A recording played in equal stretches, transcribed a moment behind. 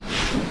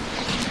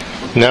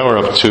Now we're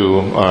up to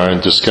our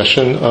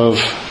discussion of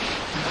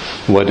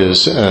what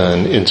is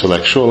an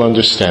intellectual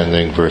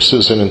understanding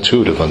versus an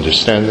intuitive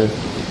understanding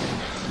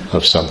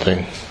of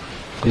something.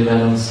 Wir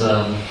werden uns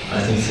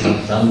als nächstes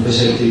damit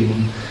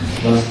beschäftigen,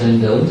 was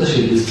denn der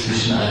Unterschied ist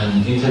zwischen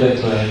einem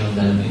intellektuellen und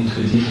einem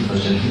intuitiven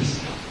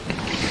Verständnis.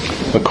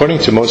 According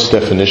to most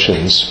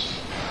definitions,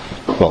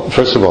 well,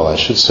 first of all, I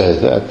should say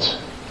that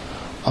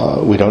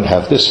we don't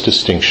have this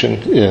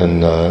distinction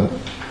in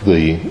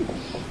the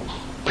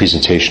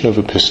presentation of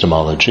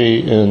epistemology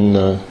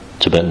in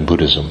Tibetan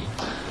Buddhism.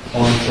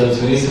 Und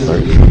zunächst ist Or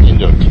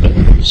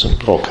Indo-Tibetan Buddhism.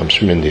 It all comes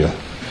from India.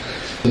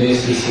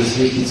 Zunächst ist es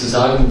wichtig zu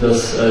sagen,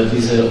 dass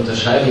diese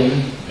Unterscheidung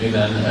in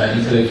ein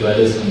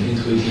intellektuelles und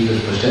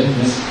intuitives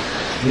Verständnis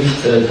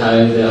nicht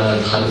Teil der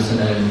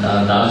traditionellen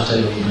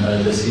Darstellung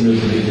des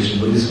indotibetischen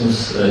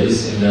Buddhismus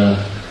ist in der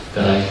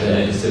Bereich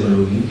der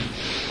Epistemologie.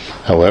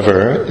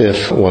 However,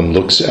 if one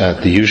looks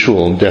at the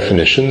usual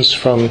definitions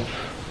from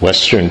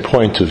Western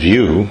point of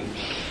view,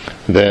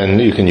 then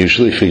you can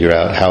usually figure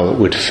out how it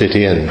would fit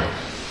in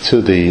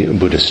to the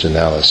Buddhist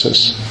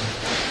analysis.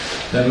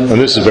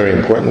 And this is very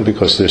important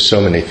because there's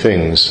so many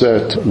things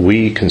that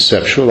we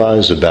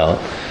conceptualize about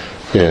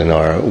in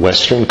our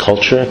Western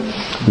culture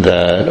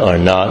that are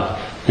not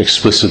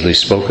explicitly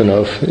spoken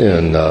of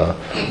in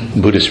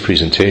Buddhist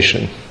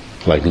presentation,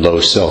 like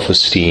low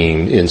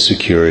self-esteem,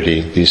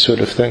 insecurity, these sort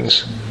of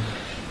things.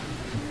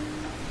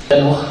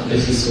 Dennoch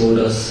ist es so,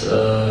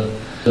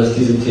 dass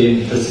diese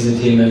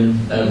Themen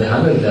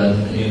behandelt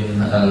werden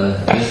im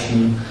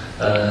Westen,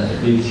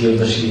 liegt hier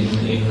unterschieden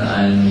in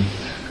ein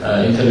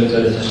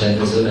intellektuelles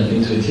Verständnis und ein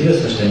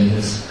intuitives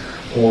Verständnis.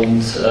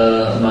 Und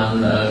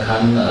man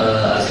kann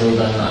also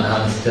dann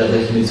anhand der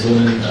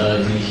Definitionen,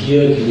 die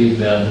hier gegeben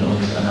werden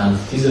und anhand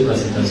dieser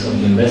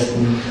Präsentation im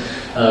Westen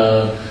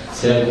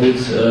sehr gut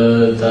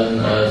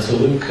dann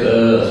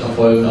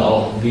zurückverfolgen,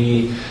 auch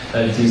wie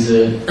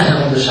diese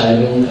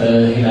Unterscheidung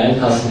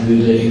hineinpassen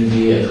würde in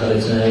die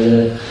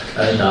traditionelle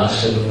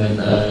Darstellungen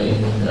in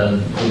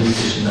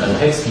buddhistischen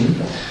Texten.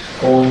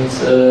 Und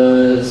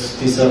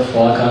dieser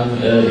Vorgang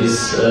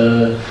ist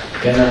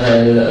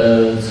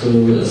generell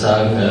zu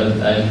sagen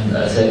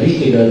ein sehr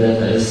wichtiger,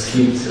 denn es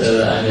gibt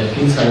eine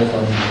Vielzahl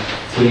von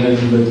Themen,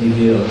 über die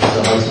wir uns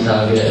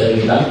heutzutage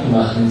Gedanken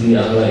machen, die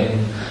aber in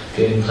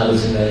den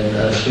traditionellen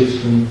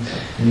Schriften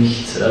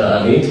nicht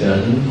erwähnt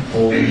werden.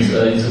 Und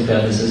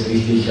insofern ist es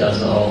wichtig,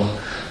 also auch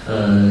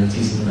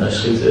diesen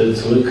Schritt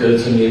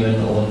zurückzunehmen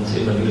und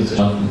immer wieder zu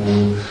schauen,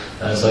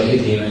 wo solche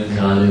Themen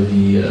gerade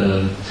wie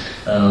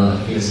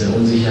gewisse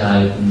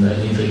Unsicherheiten,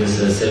 niedriges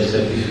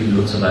Selbstwertgefühl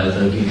und so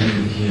weiter, wie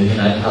die hier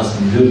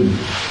hineinpassen würden.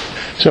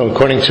 So,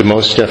 according to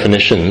most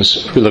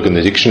definitions, if we look in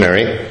the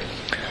dictionary,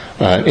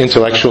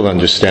 intellectual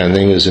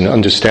understanding is an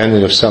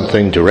understanding of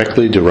something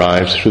directly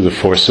derived through the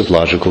force of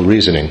logical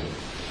reasoning.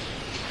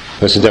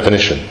 That's a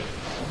definition.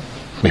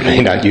 We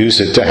may not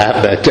use it to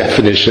have that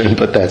definition,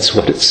 but that's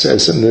what it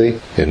says in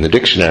the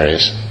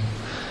dictionaries.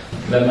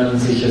 Wenn man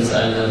sich jetzt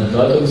ein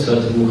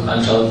Bedeutungswörterbuch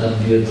anschaut, dann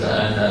wird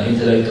ein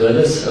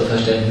intellektuelles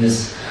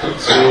Verständnis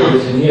so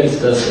definiert,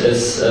 dass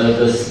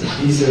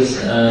dieses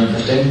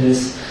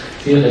Verständnis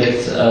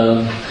direkt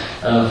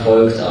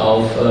folgt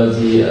auf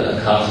die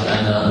Kraft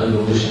einer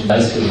logischen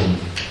Beweisführung.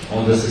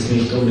 Und das ist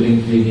nicht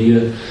unbedingt, wie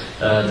wir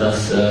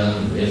das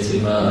jetzt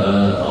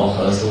immer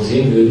auch so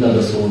sehen würden,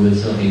 aber so wird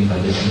es auf jeden Fall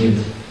definiert.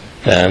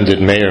 And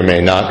it may or may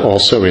not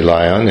also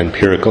rely on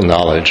empirical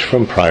knowledge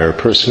from prior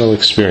personal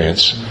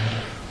experience.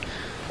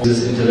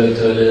 Dieses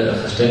intellektuelle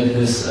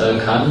Verständnis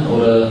kann,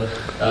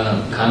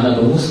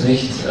 aber muss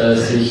nicht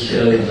sich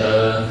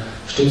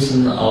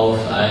stützen auf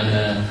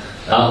eine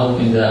Erfahrung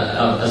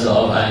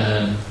auf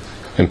eine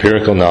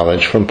empirical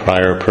knowledge from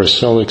prior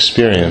personal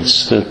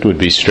experience. That would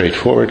be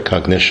straightforward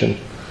cognition.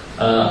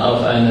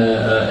 Auf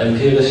eine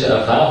empirische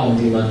Erfahrung,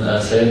 die man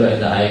selber in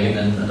der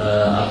eigenen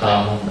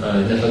Erfahrung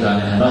in der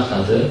Vergangenheit gemacht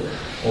hatte,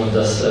 und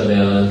das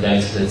wäre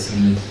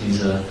gleichzusetzen mit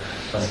dieser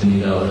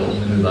oder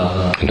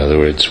unmittelbarer. In other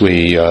words,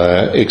 we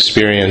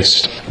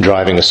experienced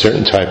driving a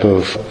certain type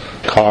of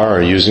car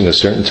or using a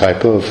certain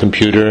type of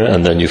computer,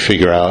 and then you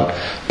figure out,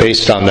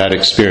 based on that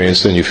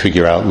experience, then you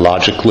figure out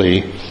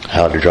logically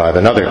how to drive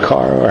another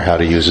car or how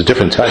to use a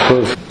different type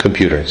of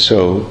computer.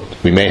 So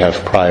we may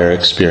have prior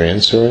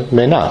experience or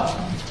may not.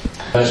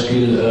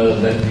 Beispiel,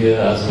 wenn wir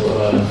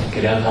also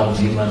gelernt haben,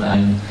 wie man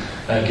ein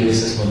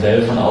gewisses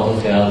Modell von Auto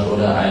fährt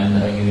oder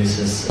ein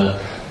gewisses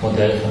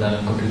Modell von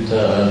einem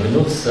Computer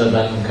benutzt,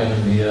 dann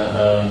können wir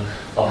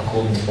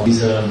aufgrund von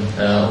dieser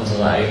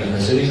unserer eigenen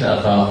persönlichen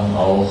Erfahrung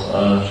auch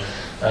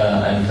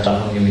eine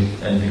Erfahrung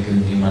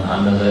entwickeln, wie man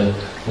andere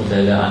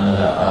Modelle,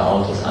 andere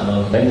Autos,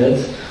 andere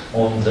verwendet.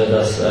 Und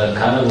das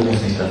kann aber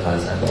muss nicht der Fall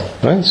sein.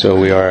 Right, so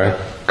we are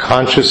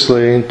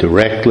consciously,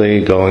 directly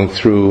going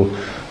through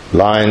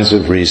lines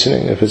of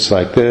reasoning. If it's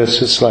like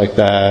this, it's like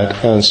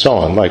that, and so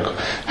on. Like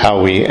how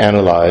we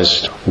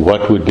analyzed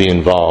what would be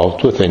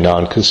involved with a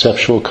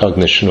non-conceptual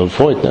cognition of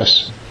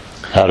voidness.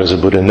 How does a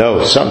Buddha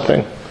know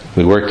something?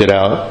 We worked it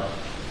out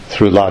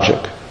through logic.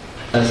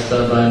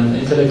 Beim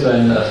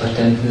intellektuellen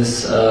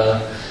Verständnis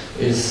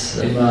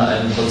ist immer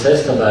ein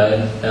Prozess dabei,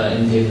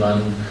 in dem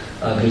man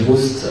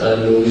bewusst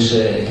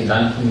logische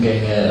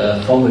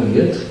Gedankengänge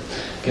formuliert,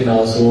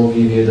 genauso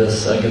wie wir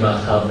das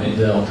gemacht haben in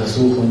der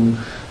Untersuchung,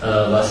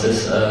 was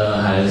es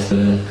heißt,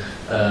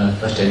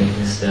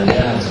 Verständnis der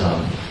Mehrheit zu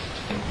haben.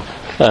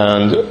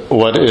 And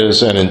what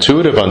is an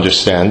intuitive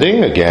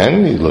understanding?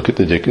 Again, you look at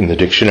in the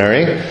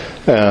dictionary,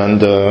 and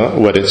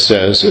what it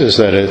says is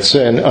that it's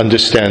an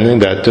understanding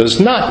that does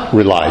not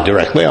rely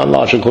directly on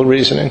logical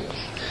reasoning.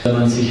 Wenn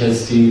man sich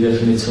jetzt die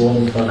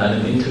Definition von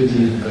einem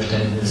intuitiven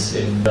Verständnis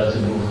im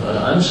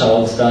Wörterbuch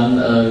anschaut, dann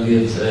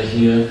wird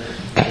hier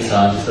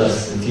gesagt,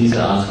 dass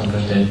diese Art von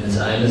Verständnis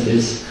eines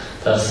ist,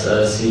 das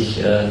sich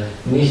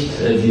nicht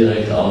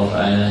direkt auf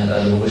eine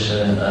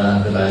logische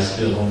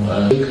Beweisführung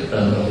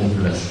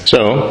berufen lässt.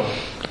 So,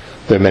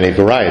 there are many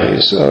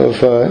varieties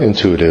of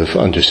intuitive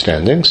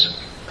understandings.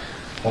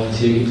 Und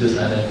hier gibt es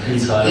eine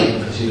Vielzahl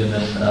von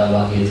verschiedenen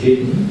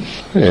Varietäten.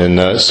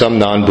 In some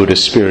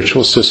non-Buddhist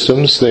spiritual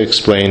systems, they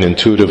explain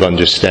intuitive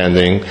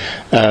understanding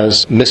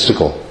as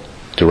mystical,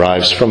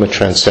 derives from a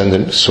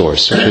transcendent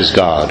source, which is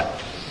God.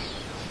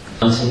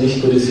 Also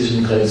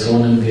nicht-buddhistischen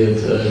Traditionen wird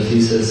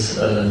dieses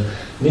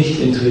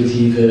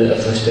nicht-intuitive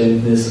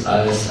Verständnis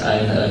als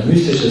ein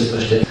mystisches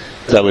Verständnis.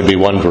 That would be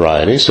one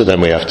variety, so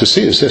then we have to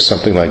see, is there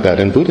something like that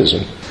in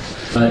Buddhism?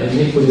 In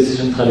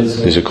nicht-buddhistischen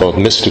Traditionen. These are called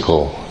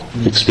mystical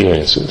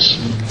experiences.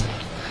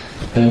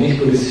 In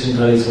nicht-buddhistischen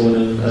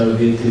Traditionen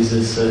wird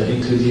dieses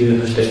intuitive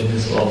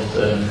Verständnis oft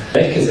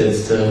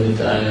weggesetzt mit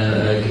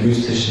einer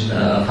mystischen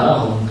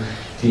Erfahrung,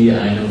 die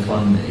einem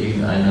von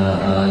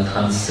irgendeiner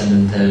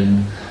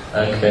transzendentalen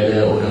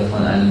Quelle oder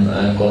von einem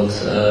Gott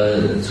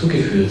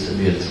zugeführt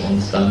wird.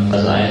 Und dann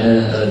also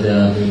eine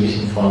der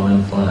möglichen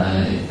Formen von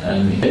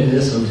einem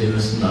Erkenntnis, und wir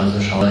müssen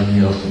also schauen,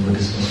 wie auf den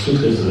Buddhismus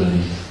zutrifft oder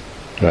nicht.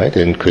 Right?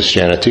 In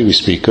Christianity we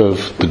speak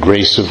of the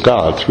grace of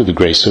God. Through the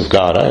grace of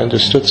God I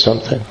understood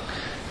something.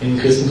 Im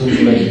Christentum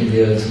sprechen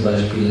wir zum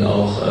Beispiel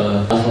auch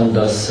davon,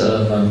 dass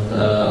man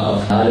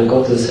auf Gnade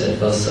Gottes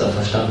etwas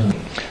verstanden hat.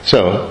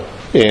 So,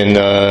 in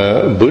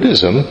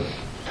Buddhism,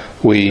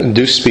 we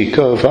do speak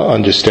of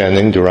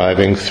understanding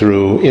deriving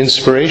through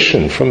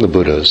inspiration from the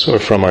Buddhas or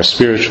from our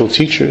spiritual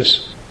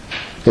teachers.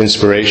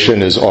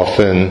 Inspiration is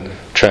often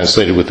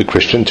translated with the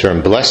Christian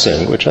term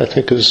blessing, which I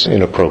think is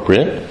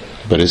inappropriate,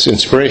 but it's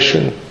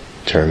inspiration.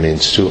 The term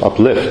means to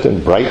uplift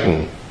and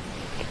brighten.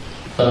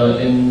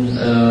 In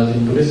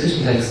den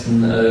buddhistischen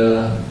Texten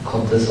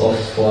kommt es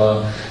oft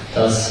vor,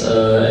 dass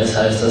es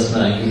heißt, dass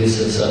man ein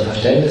gewisses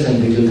Verständnis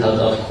entwickelt hat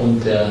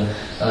aufgrund der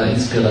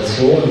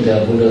Inspiration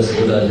der Buddhas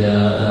oder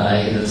der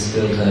eigenen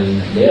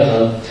spirituellen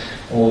Lehrer.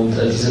 Und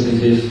dieser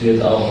Begriff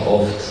wird auch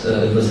oft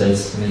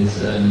übersetzt mit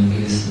einem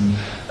gewissen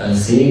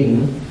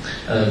Segen,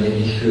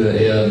 den ich für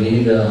eher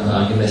weniger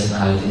angemessen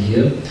halte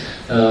hier.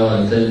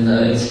 Denn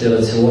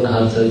Inspiration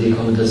hat die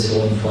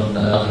Konnotation von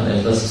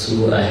etwas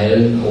zu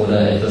erhellen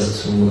oder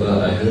etwas zu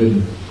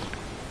erhöhen.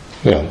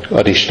 Yeah,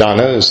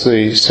 adhisthana is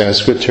the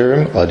Sanskrit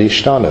term,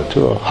 adhisthana,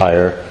 to a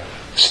higher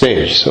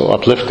stage, so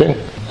uplifting.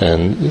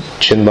 And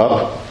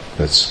chinmap,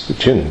 that's the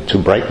chin, to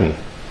brighten,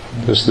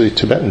 is the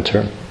Tibetan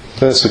term.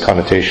 That's the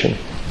connotation.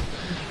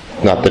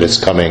 Not that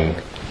it's coming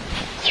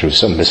through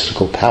some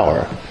mystical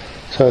power.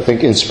 So I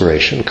think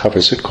inspiration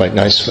covers it quite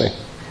nicely.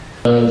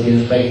 Die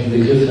entsprechenden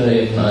Begriffe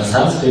im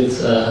Sanskrit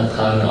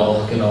tragen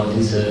auch genau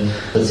diese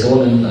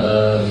Situationen,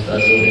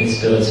 also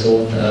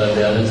Inspiration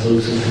wäre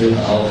zurückzuführen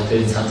auf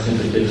den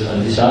Sanskrit-Begriff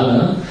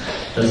Adhisthana.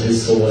 Das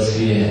ist sowas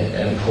wie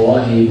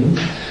emporheben,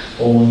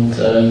 und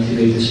im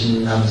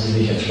Tibetischen haben sie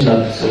sich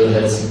entschieden zu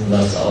übersetzen,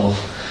 was auch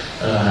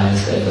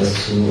heißt, etwas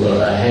zu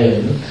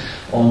erhellen.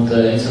 Und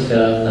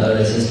insofern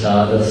ist es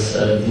klar, dass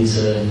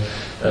diese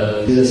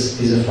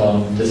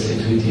Form des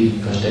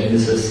intuitiven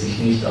Verständnisses sich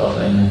nicht auf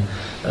eine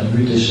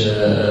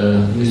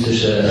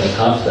mystische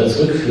Kraft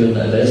zurückführen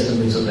lässt,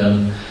 und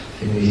insofern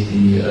finde ich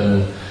die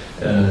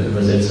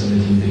Übersetzung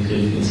mit dem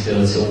Begriff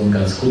Inspiration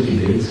ganz gut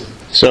gewählt.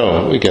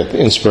 So, we get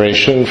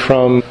inspiration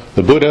from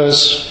the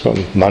Buddhas, from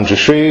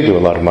Manjushri, do a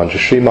lot of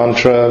Manjushri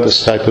mantra,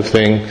 this type of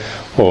thing,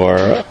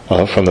 or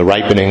from the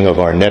ripening of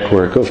our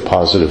network of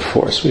positive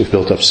force. We've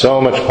built up so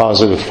much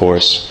positive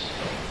force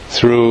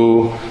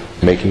through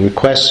making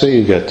requests, so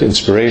you get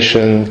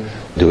inspiration,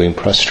 doing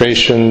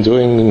prostration,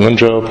 doing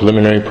mudra,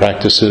 preliminary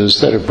practices,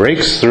 that it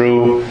breaks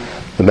through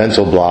the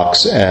mental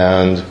blocks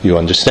and you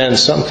understand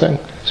something.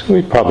 So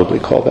we probably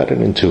call that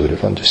an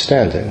intuitive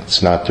understanding.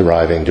 It's not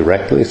deriving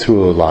directly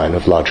through a line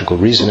of logical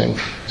reasoning.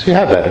 So you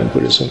have that in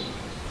Buddhism.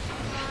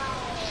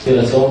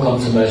 Inspiration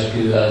kommt zum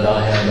Beispiel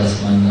daher,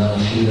 dass man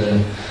viele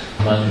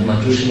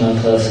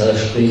Manjushri-Mantras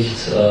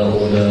spricht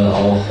oder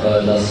auch,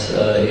 dass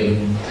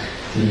eben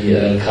die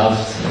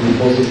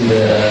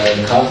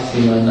positive Kraft,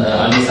 die man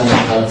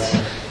angesammelt hat,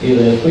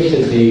 ihre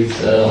Früchte trägt,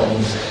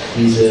 und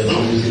diese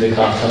positive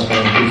Kraft hat man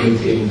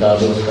entwickelt eben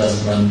dadurch,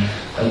 dass man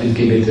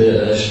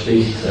Bittgebete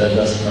spricht,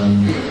 dass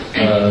man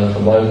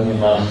Verbeugungen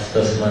macht,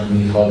 dass man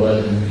die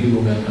vorbeugenden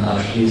Übungen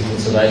abschließt und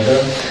so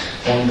weiter.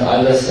 Und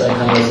all das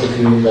kann dazu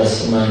führen,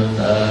 dass man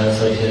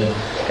solche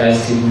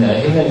geistigen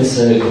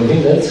Hindernisse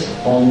überwindet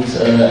und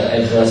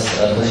etwas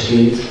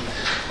versteht.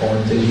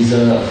 Und in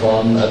dieser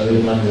Form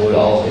würde man wohl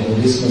auch im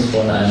Buddhismus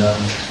von einem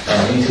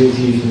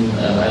intuitiven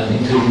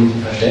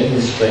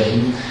Verständnis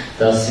sprechen,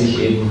 das sich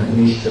eben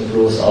nicht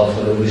bloß auf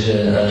logische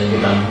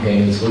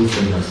Gedankengänge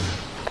zurückführen lässt.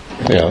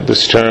 Yeah,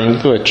 this term,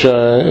 which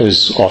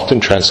is often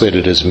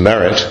translated as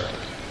merit,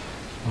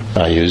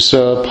 I use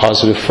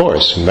positive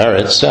force.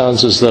 Merit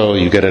sounds as though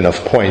you get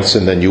enough points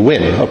and then you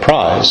win a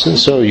prize, and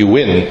so you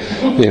win,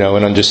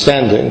 an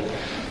understanding,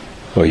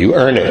 or you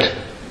earn it.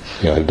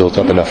 You built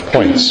up enough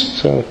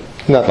points. So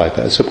not like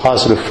that. It's a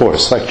positive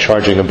force, like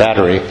charging a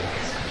battery,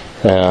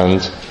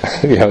 and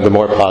the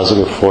more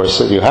positive force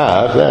that you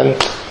have, then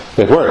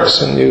it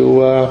works, and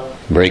you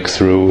break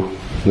through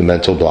the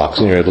mental blocks,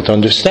 and you're able to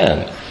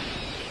understand.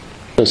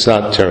 It's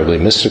not terribly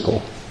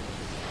mystical.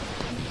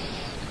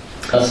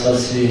 Das,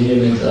 was wir hier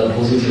mit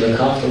positiver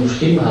Kraft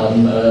umschrieben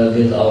haben,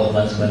 wird auch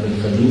manchmal mit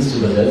Verdienst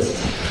übersetzt.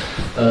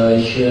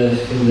 Ich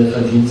finde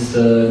Verdienst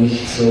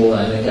nicht so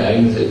eine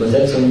geeignete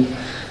Übersetzung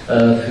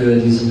für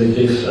diesen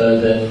Begriff,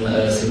 denn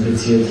es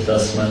impliziert,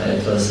 dass man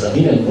etwas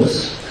verdienen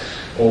muss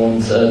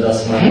und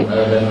dass man,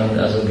 wenn man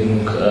also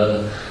genug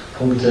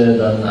Punkte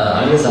dann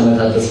angesammelt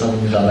hat, dass man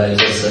dabei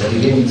etwas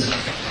gewinnt.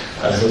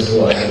 Also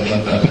so, als ob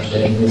man ein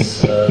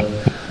Verständnis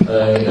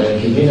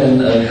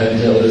gewinnen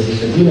könnte oder sich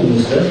verdienen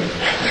musste.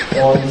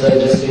 Und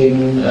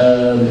deswegen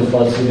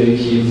bevorzuge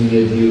ich eben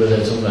hier die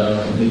Übersetzung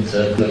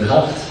mit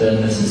Kraft,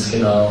 denn es ist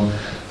genau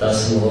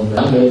das, worum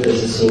es handelt.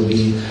 Es ist so,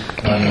 wie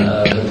man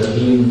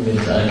Batterien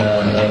mit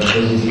einer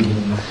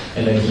positiven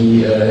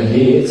Energie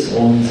lädt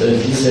und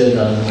diese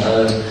dann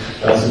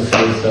dazu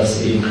führt,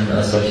 dass eben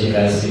solche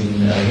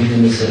geistigen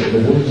Hindernisse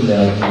überwunden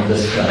werden und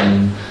es für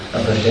ein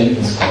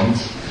Verständnis kommt.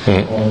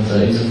 Und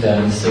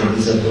insofern ist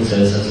dieser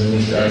Prozess also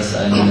nicht als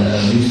eine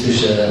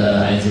mystische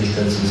Einsicht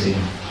zu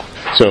sehen.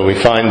 So we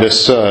find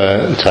this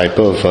type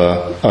of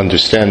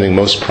understanding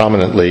most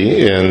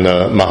prominently in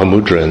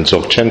Mahamudra and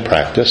Dzogchen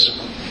practice.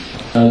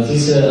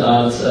 Diese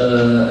Art,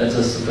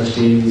 etwas zu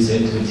verstehen, diese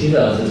intuitive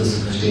Art, etwas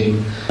zu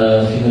verstehen,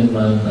 findet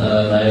man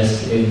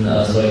meist in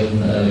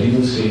solchen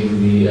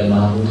Übungswegen wie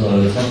Mahamudra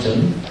oder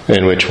Dzogchen.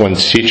 In which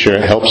one's teacher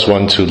helps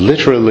one to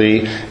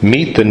literally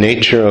meet the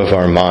nature of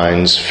our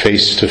minds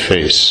face to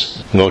face.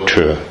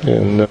 Ngotre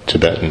in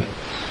Tibetan.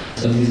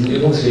 In diesen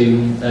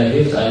Übungswegen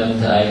hilft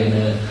einem der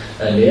eigene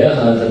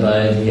Lehrer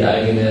dabei, die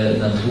eigene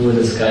Natur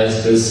des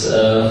Geistes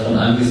von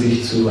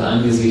Angesicht zu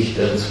Angesicht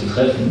zu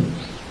treffen.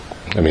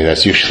 I mean,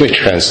 that's usually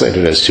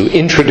translated as to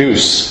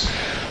introduce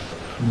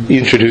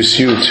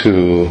you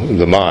to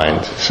the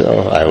mind.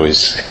 So I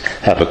always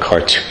have a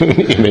cartoon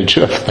image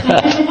of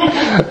that,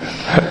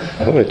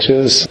 which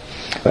is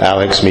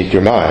Alex meet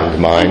your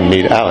mind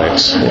meet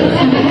Alex.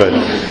 But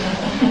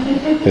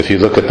if you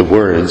look at the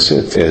words,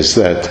 it is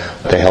that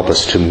they help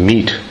us to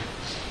meet.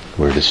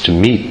 The word is to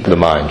meet the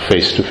mind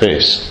face to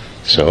face.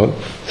 So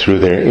through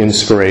their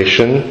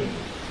inspiration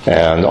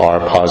and our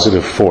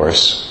positive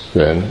force,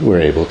 then we're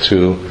able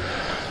to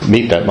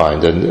meet that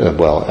mind. And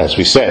well, as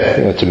we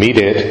said, to meet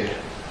it,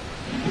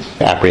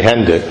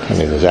 apprehend it. I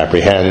mean, there's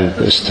apprehend,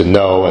 there's to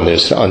know, and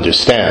there's to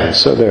understand.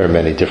 So there are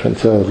many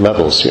different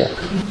levels here.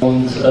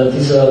 Und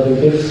dieser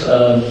Begriff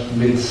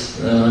wird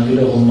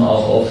wiederum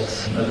auch oft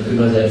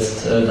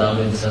übersetzt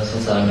damit,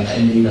 sozusagen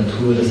in die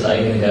Natur des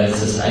eigenen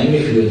Geistes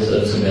eingeführt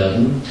zu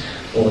werden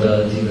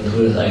oder die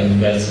Natur des eigenen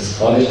Geistes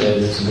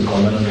vorgestellt zu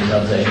bekommen. Und ich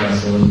hatte immer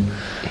so eine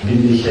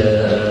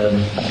bildliche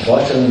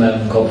Vorstellung in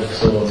meinem Kopf,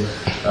 so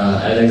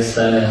Alex,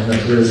 deine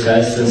Natur des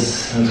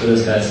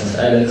Geistes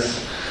Alex.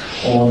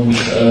 Und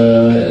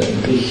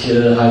ich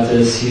halte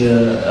es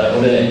hier,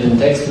 oder in den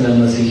Texten, wenn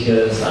man sich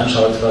das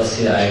anschaut, was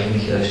hier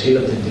eigentlich steht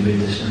auf dem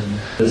Tibetischen,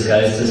 des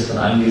Geistes von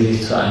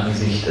Angesicht zu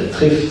Angesicht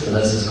trifft.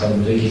 Das heißt, es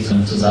kommt wirklich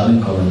zum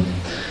Zusammenkommen.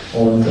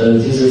 Und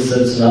dieses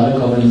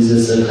Zusammenkommen,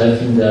 dieses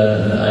Treffen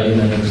der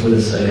eigenen Natur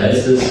des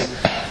Geistes,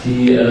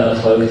 die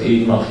erfolgt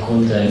eben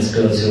aufgrund der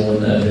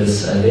Inspiration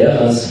des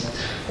Lehrers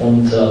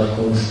und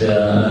aufgrund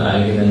der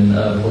eigenen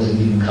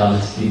positiven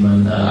Kraft, die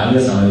man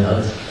angesammelt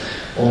hat.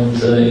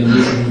 Und in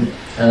diesem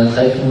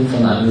Treffen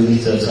von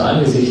Angesicht zu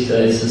Angesicht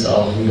ist es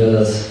auch wieder,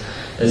 dass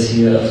es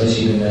hier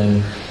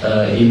verschiedene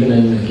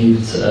Ebenen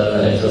gibt,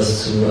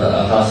 etwas zu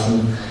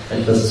erfassen,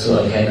 etwas zu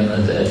erkennen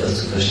und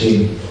etwas zu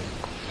verstehen.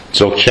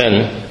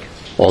 Dzogchen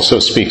also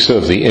speaks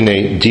of the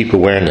innate deep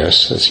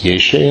awareness, that's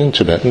Yeshe in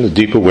Tibetan, the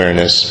deep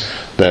awareness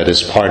that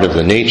is part of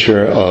the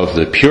nature of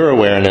the pure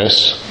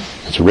awareness,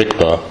 it's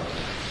Rikpa,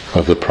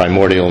 of the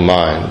primordial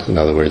mind. In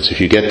other words, if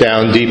you get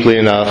down deeply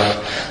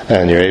enough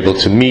and you're able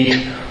to meet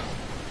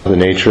the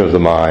nature of the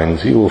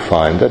mind, you will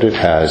find that it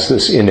has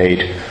this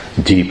innate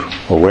deep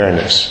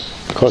awareness,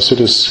 because it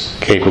is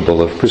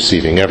capable of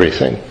perceiving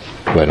everything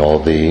when all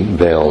the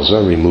veils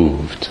are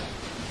removed.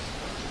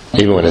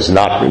 Even when it's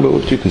not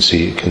removed, you can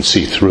see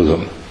through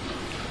them.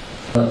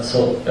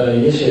 So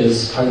Yeshe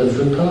is part of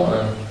Rikpa,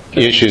 or?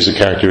 Yeshe is a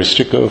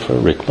characteristic of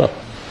Rikpa.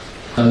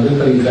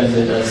 Rikpa you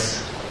translate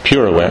as?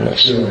 Pure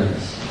awareness. Pure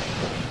awareness.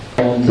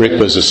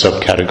 Rigpa is a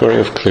subcategory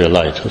of clear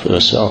light, of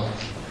Urcel.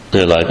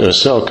 Clear light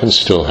Urcel can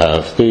still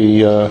have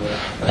the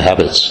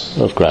habits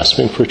of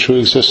grasping for true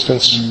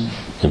existence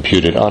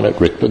imputed on it.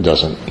 Rigpa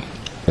doesn't.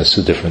 That's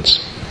the difference.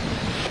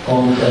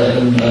 Und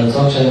im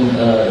Dzogchen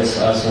ist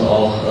also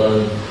auch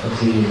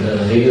die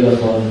Rede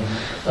davon,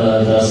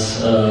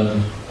 dass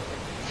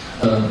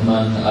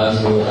man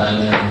also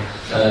eine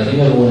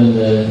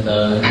innewohnende,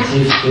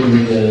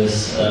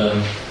 tiefgründiges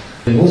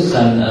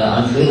Bewusstsein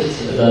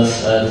antrifft.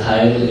 Das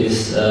Teil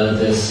ist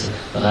des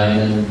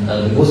reinen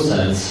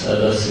Bewusstseins.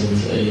 Das sind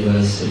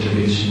jeweils im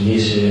tibetischen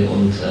Yeshe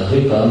und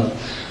Rigpa.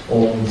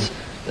 Und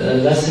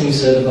last thing you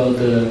said about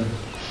the...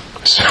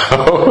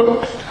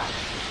 So,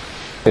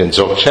 in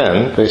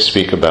Dzogchen, they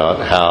speak about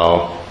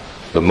how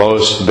the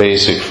most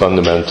basic,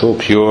 fundamental,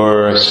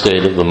 pure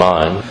state of the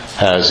mind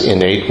has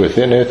innate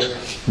within it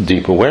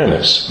deep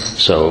awareness.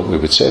 So we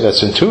would say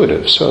that's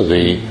intuitive. So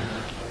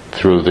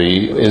through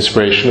the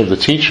inspiration of the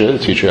teacher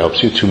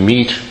helps you to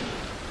meet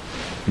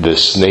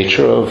this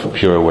nature of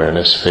pure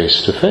awareness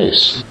face to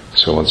face.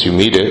 So once you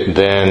meet it,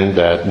 then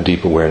that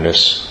deep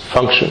awareness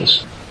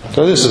functions.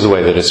 So this is the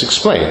way that it's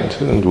explained,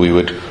 and we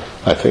would,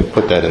 I think,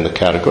 put that in the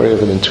category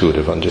of an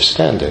intuitive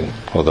understanding,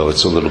 although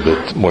it's a little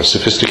bit more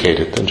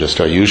sophisticated than just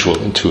our usual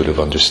intuitive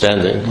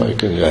understanding.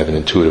 Like you have an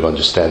intuitive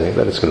understanding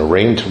that it's going to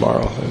rain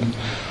tomorrow, and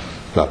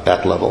not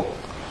that level.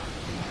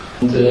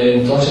 Und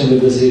im Dzogchen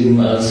wird es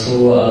eben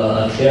so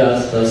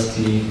erklärt, dass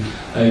die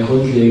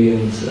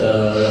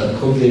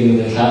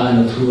grundlegende klare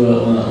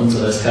Natur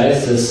unseres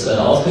Geistes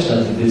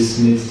ausgestattet ist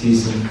mit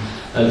diesem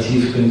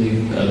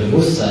tiefgründigen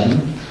Bewusstsein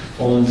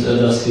und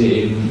dass wir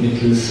eben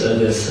mittels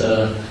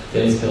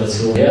der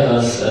Inspiration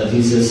Lehrers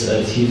dieses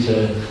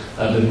tiefe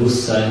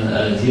Bewusstsein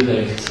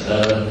direkt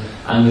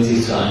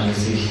Angesicht zu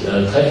Angesicht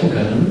treffen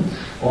können.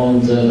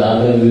 Und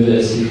dabei würde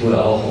es sich wohl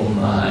auch um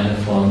eine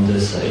Form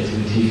des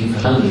intuitiven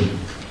Verstandes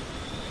handeln.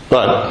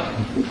 But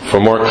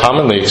for more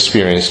commonly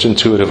experienced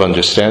intuitive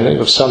understanding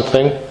of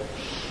something,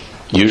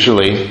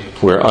 usually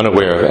we're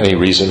unaware of any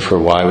reason for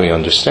why we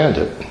understand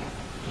it.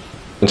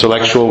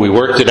 Intellectual, we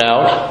worked it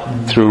out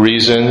through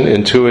reason.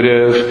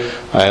 Intuitive,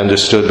 I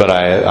understood, but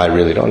I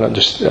really don't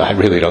understand. I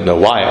really don't know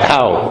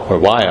how or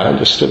why I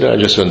understood it. I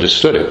just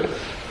understood it.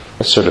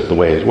 That's sort of the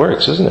way it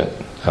works, isn't it?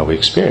 How we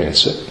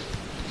experience it.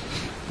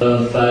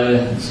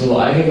 Bei so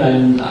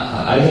allgemeinen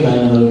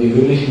oder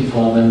gewöhnlichen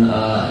Formen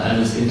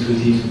eines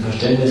intuitiven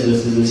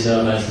Verständnisses ist es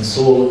ja meistens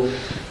so,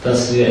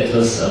 dass wir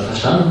etwas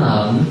verstanden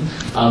haben,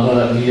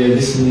 aber wir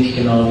wissen nicht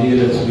genau, wie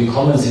wir dazu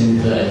gekommen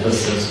sind,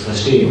 etwas zu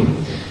verstehen.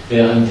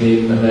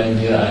 Währenddem, wenn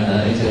wir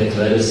ein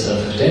intellektuelles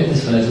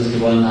Verständnis von etwas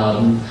gewonnen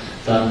haben,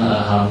 dann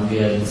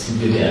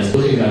sind wir die erst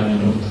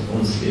durchgegangen und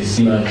uns ist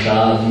immer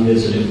klar, wie wir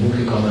zu dem Punkt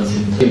gekommen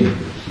sind.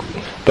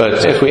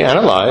 But if we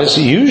analyze,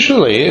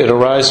 usually it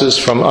arises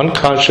from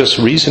unconscious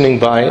reasoning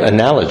by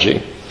analogy.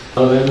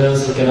 Aber wenn wir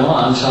uns das genauer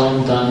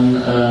anschauen,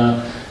 dann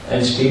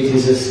entsteht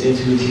dieses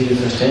intuitive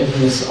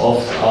Verständnis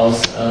oft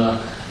aus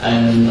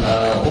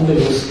einer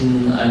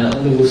unbewussten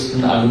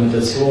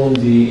Argumentation,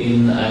 die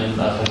in einem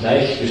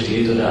Vergleich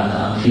besteht oder einer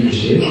Analogie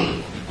besteht.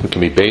 It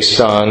can be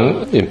based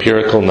on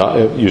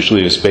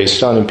usually it's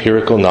based on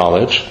empirical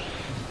knowledge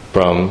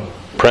from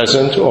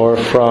present or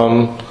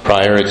from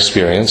prior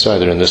experience,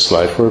 either in this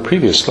life or a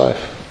previous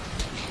life.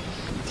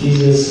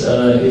 Dieses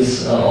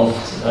ist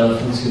oft auf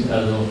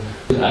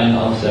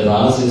der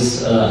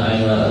Basis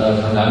einer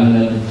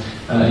vergangenen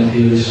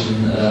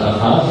empirischen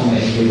Erfahrung,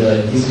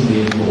 entweder in diesem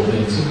Leben oder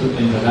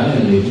im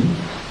vergangenen Leben.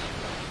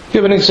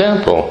 Give an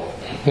example.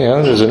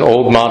 There's an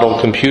old model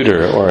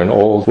computer or an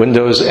old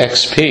Windows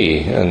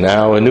XP, and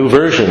now a new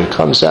version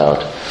comes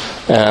out,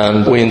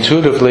 and we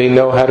intuitively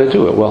know how to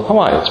do it. Well,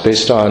 why? It's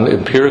based on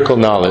empirical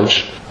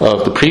knowledge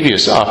of the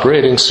previous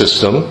operating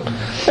system,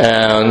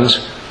 and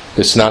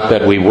it's not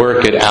that we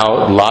work it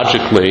out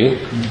logically,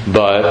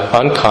 but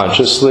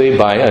unconsciously,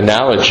 by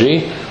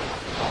analogy,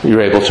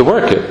 you're able to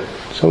work it.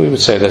 So we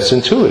would say that's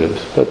intuitive,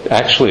 but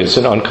actually it's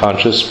an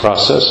unconscious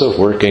process of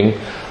working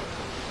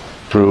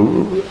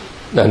through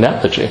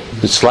analogy.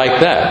 It's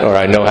like that, or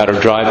I know how to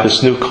drive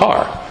this new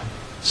car.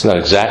 It's not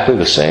exactly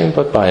the same,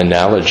 but by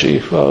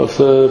analogy of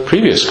the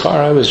previous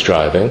car I was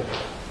driving.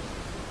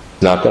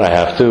 Not that I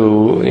have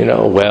to,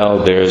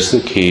 there's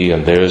the key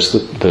and there's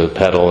the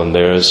pedal and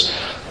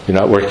you're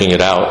not working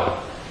it out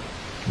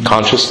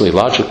consciously,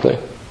 logically.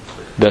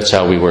 That's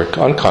how we work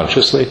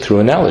unconsciously, through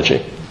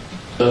analogy.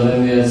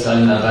 Wenn wir jetzt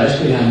ein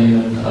Beispiel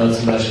hernehmen,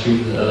 zum Beispiel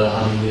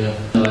haben wir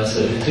ein neues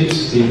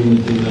Betriebssystem,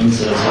 mit dem wir uns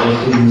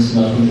zurechtfinden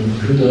müssen auf dem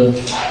Computer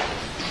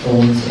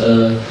und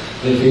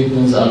wir finden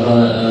uns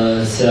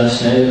aber sehr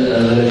schnell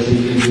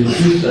relativ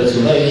intuitiv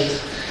zurecht,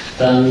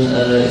 dann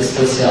ist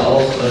das ja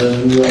auch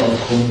nur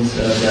aufgrund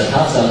der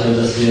Tatsache,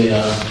 dass wir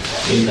ja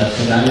in der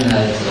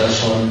Vergangenheit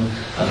schon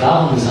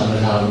Erfahrung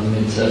gesammelt haben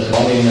mit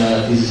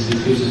Vorgänger dieses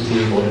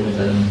Betriebssystems oder mit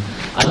einem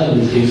anderen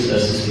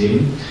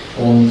Betriebssystem.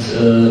 Und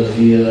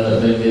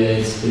wenn wir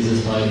jetzt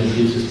dieses neue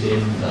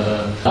Betriebssystem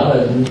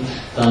arbeiten,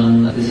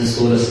 dann ist es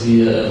so, dass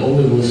wir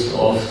unbewusst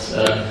oft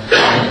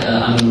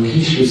Analogien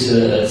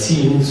Analogieschlüsse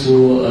ziehen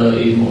zu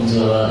eben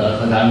unserer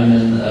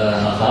vergangenen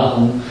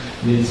Erfahrung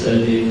mit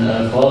den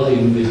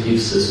vorigen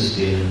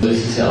Betriebssystemen. Das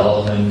ist ja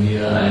auch, wenn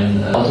wir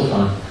ein Auto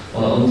fahren.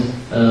 Und,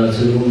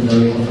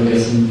 Entschuldigung,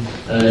 vergessen,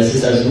 es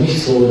ist also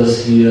nicht so,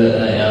 dass wir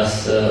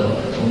erst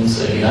uns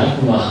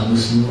Gedanken machen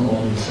müssen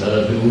und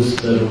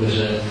bewusst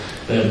logische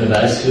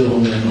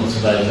Beweisführungen und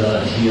so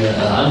weiter hier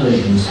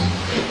anwenden müssen.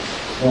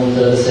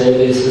 Und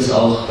dasselbe ist es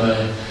auch,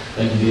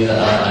 wenn wir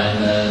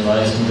ein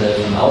neues Modell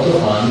von Auto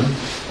fahren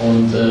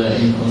und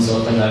in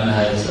unserer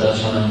Vergangenheit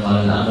schon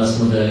einmal ein anderes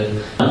Modell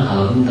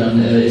anhaben,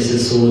 dann ist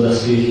es so,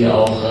 dass wir hier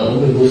auch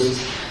unbewusst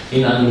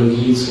in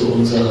Analogie zu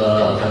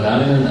unserer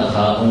vergangenen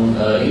Erfahrung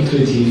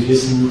intuitiv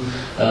wissen,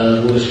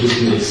 wo der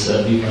Schlüssel ist,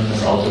 wie man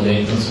das Auto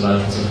lenkt und so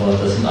weiter und so fort.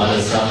 Das sind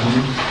alles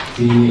Sachen,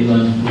 die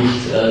man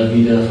nicht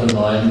wieder von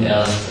neuem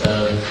erst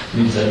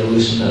mit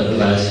logischen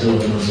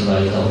Beweisführungen und so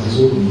weiter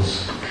untersuchen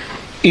muss.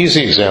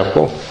 Easy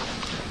example.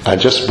 I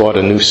just bought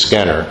a new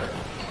scanner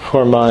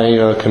for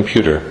my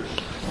computer.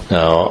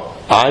 Now,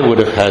 I would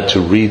have had to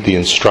read the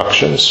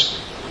instructions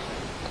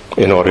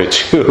in order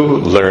to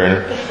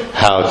learn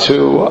how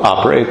to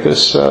operate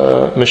this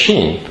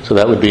machine. So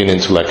that would be an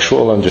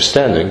intellectual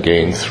understanding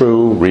gained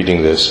through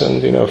reading this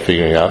and,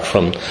 figuring out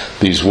from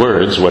these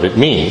words what it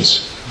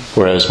means.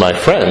 Whereas my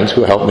friend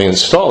who helped me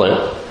install it,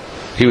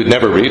 he would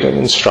never read an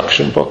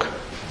instruction book.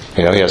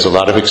 He has a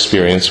lot of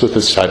experience with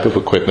this type of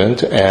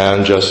equipment,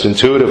 and just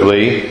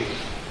intuitively,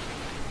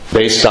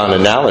 based on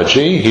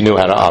analogy, he knew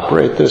how to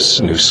operate this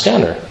new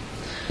scanner.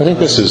 I think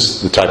this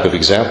is the type of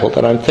example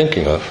that I'm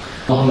thinking of.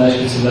 Noch ein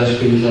Beispiel, zum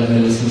Beispiel, ich habe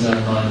mir letztens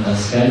einen neuen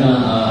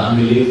Scanner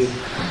angelegt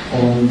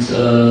und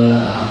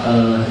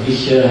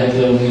ich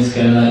hätte, um den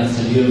Scanner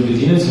installieren und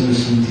bedienen zu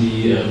müssen,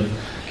 die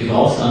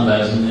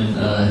Gebrauchsanweisungen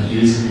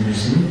lesen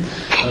müssen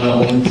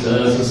und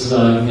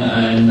sozusagen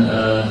ein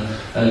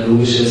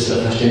logisches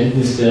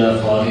Verständnis der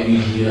Vorgänge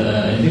hier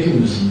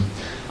entwickeln müssen.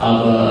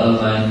 Aber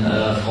mein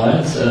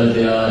Freund,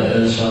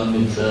 der schon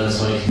mit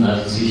solchen,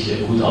 also sich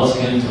gut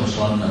auskennt und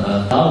schon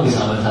Erfahrung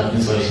gesammelt hat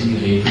mit solchen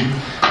Geräten,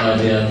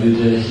 der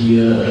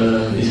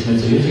ist mir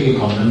zur Hilfe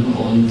gekommen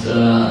und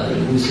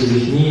musste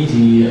sich nie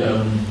die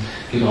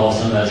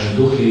Gebrauchsanweisungen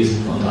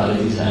durchlesen und alle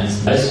diese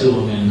einzelnen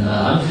Beweisführungen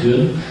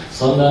anführen,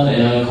 sondern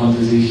er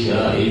konnte sich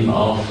eben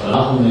auf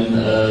Erfahrungen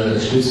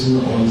stützen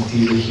und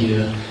diese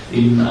hier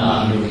im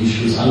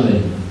Analogieschluss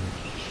anwenden.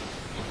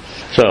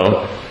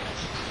 So,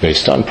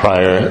 based on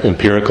prior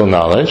empirical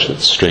knowledge,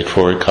 it's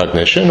straightforward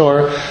cognition,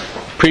 or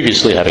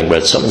previously having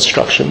read some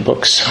instruction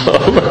books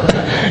of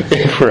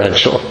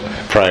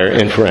prior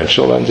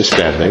inferential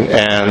understanding.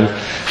 And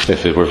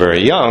if it were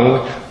very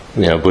young,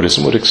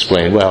 Buddhism would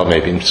explain, well,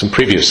 maybe in some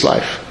previous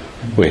life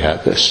we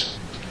had this.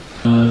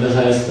 Das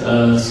heißt,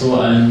 so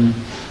ein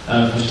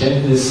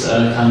Verständnis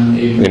kann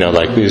eben...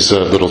 like these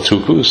little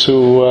tukus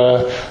who,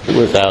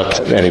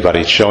 without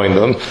anybody showing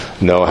them,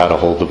 know how to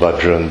hold the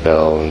vajra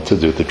bell and to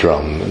do the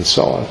drum and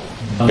so on,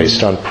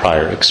 based on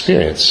prior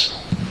experience.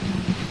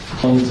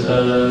 Und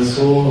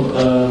so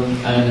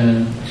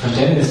ein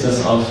Verständnis,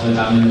 das auf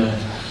vergangene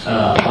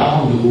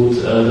Erfahrung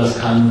beruht, das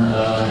kann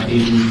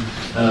eben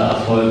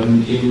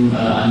erfolgen im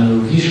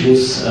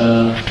Analogieschluss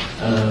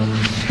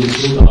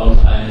Bezug auf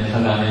eine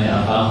vergangene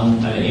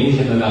Erfahrung, eine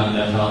ähnliche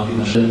vergangene Erfahrung, die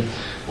man stellt.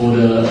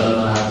 Oder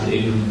man hat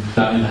eben in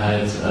der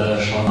Vergangenheit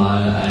schon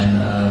mal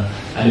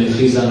eine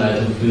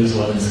Betriebsanleitung für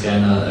so einen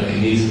Scanner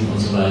gelesen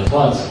und so weiter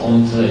fort.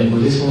 Und im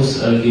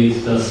Buddhismus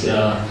geht das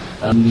ja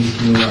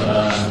nicht nur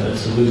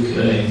zurück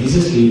in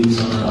dieses Leben,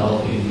 sondern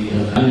auch in die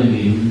vergangenen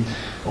Leben.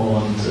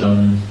 Und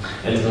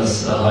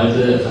etwas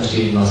heute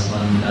verstehen, was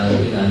man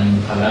in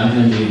einem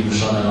vergangenen Leben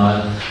schon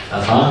einmal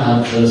erfahren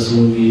hat,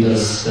 so wie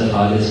das der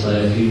Fall ist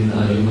bei vielen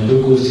jungen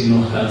Dukus, die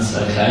noch ganz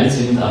klein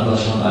sind, aber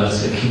schon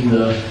als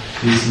Kinder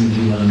wissen,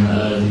 wie man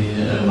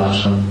die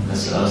Wahrscheinlich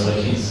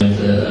solche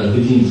Instrumente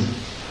bedient.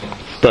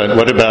 But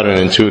what about an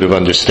intuitive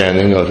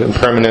understanding of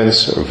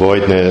impermanence or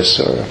voidness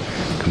or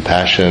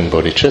compassion,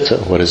 bodhicitta?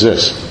 What is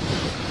this?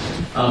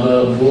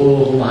 Aber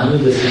worum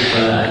handelt es sich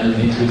bei einem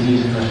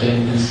intuitiven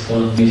Verständnis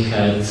von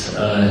Ewigkeit,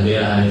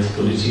 Leerheit,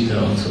 Bodhicitta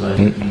und so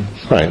weiter?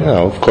 Right.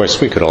 Now, of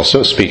course, we could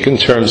also speak in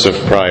terms of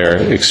prior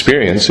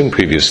experience in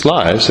previous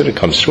lives, that it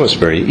comes to us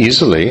very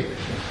easily.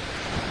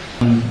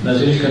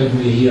 Natürlich könnten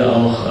wir hier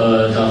auch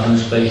davon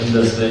sprechen,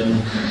 dass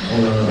wenn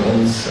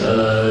uns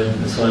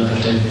so ein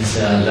Verständnis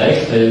sehr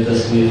leicht fällt,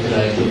 dass wir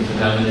vielleicht im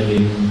vergangenen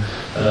Leben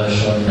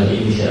schon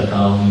ähnliche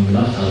Erfahrungen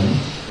gemacht haben.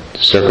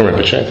 Circum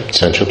Rinpoche,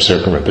 Senchop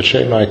Circum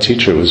Rinpoche, my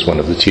teacher, was one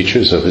of the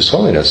teachers of His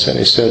Holiness, and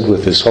he said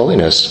with His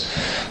Holiness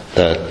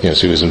that,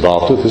 so he was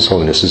involved with His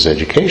Holiness's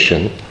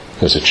education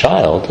as a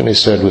child, and he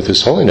said with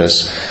His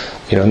Holiness,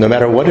 no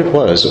matter what it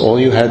was, all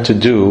you had to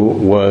do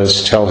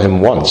was tell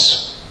him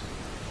once,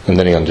 and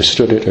then he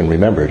understood it and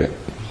remembered it.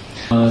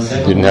 You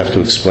didn't have to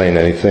explain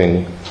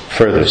anything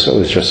further, so it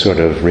was just sort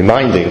of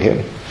reminding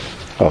him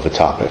of a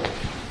topic.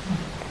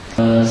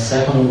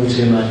 Second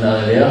Rinpoche, mein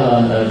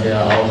Lehrer,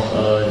 der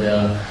auch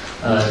der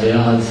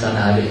Lehrer,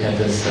 seine Heiligkeit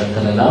des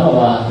Dalai Lama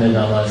war, hat mir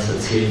damals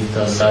erzählt,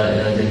 dass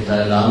der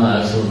Dalai Lama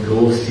also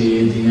bloß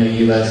die Dinge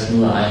jeweils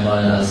nur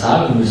einmal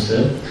sagen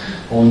müsste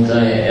und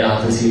er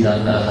hatte sie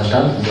dann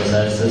verstanden. Das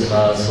heißt, es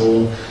war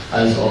so,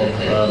 als ob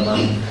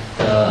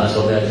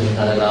er den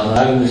Dalai Lama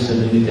sagen müsste,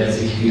 damit er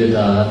sich wieder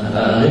daran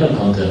erinnern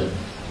konnte.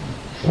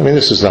 I mean,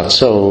 this is not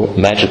so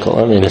magical.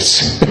 I mean,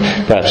 it's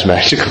perhaps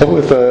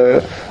magical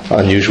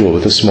unusual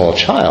with a small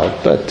child,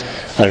 but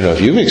I don't know if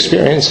you've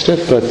experienced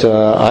it, but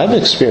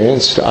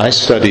I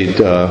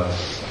studied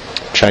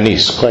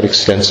Chinese quite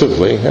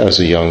extensively as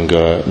a young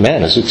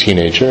man, as a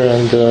teenager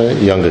and a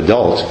young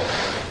adult,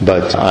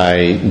 but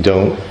I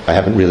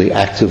haven't really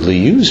actively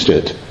used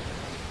it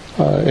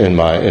in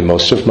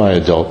most of my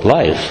adult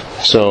life.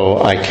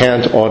 So I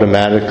can't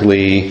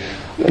automatically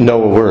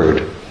know a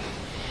word.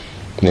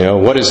 You know,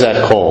 what is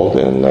that called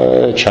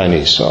in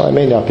Chinese? So I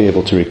may not be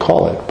able to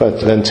recall it,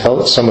 but then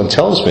someone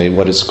tells me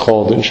what it's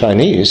called in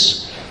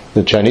Chinese,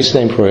 the Chinese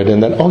name for it,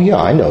 and then, oh yeah,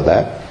 I know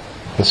that.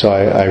 And so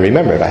I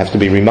remember it. I have to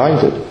be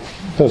reminded.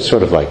 So it's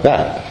sort of like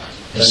that.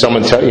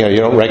 Someone you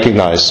don't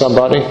recognize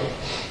somebody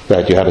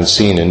that you haven't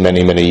seen in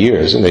many, many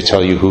years, and they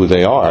tell you who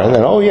they are, and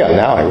then, oh yeah,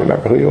 now I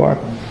remember who you are.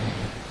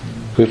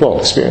 We've all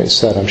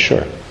experienced that, I'm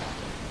sure.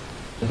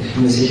 Ich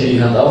bin mir sicher,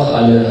 ihr habt auch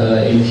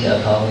alle ähnliche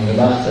Erfahrungen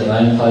gemacht. In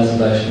meinem Fall zum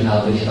Beispiel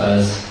habe ich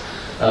als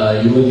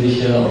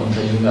Jugendlicher und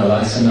junger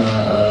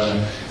Erwachsener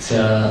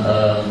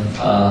sehr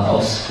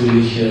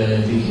ausführlich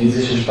die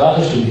chinesische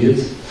Sprache studiert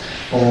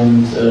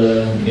und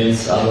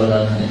jetzt aber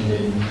dann in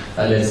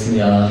den letzten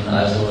Jahren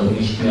also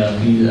nicht mehr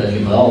viel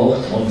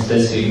gebraucht und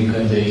deswegen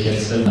könnte ich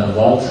jetzt, wenn ein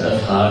Wort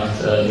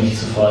fragt, nicht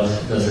sofort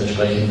das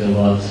entsprechende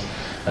Wort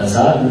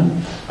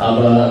sagen,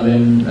 aber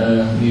wenn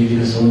mir die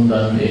Person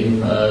dann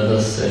eben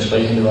das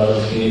entsprechende Wort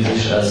auf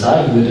Chinesisch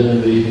sagen würde, dann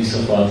würde ich mich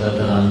sofort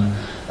daran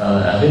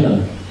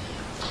erinnern.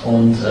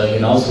 Und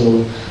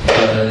genauso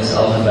ist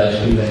auch ein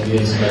Beispiel, wenn wir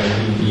zum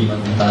Beispiel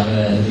jemanden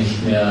lange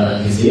nicht mehr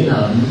gesehen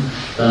haben,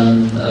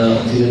 dann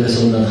und diese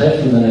Person dann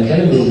treffen, dann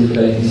erkennen wir sie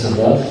vielleicht nicht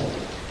sofort.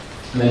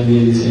 Wenn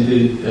wir diese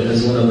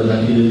Person aber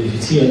dann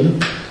identifizieren,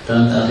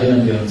 dann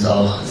erinnern wir uns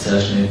auch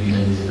sehr schnell wieder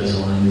an diese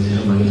Person, wenn wir sie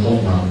schon mal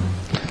getroffen haben.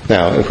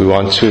 Now, if we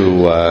want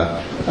to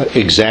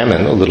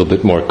examine a little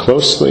bit more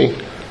closely,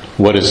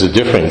 what is the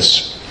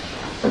difference?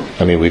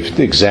 I mean, we've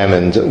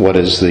examined what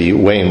is the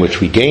way in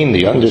which we gain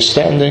the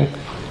understanding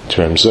in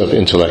terms of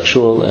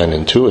intellectual and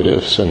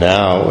intuitive. So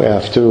now we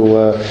have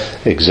to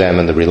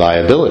examine the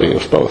reliability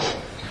of both.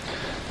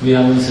 Wir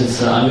haben uns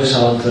jetzt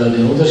angeschaut,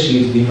 den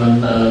Unterschied, wie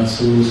man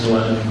zu so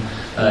einem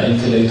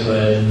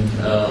intellektuellen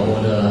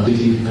oder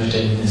intuitiven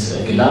Verständnis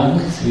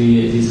gelangt,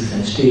 wie dieses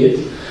entsteht.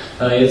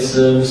 Jetzt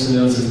müssen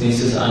wir uns als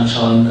nächstes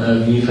anschauen,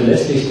 wie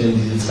verlässlich denn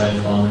diese zwei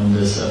Formen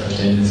des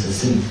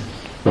Verständnisses sind.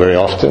 Very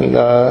often,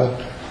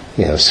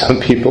 some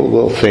people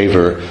will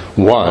favor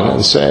one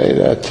and say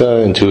that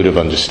intuitive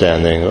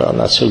understanding, well,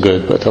 not so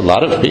good, but a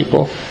lot of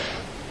people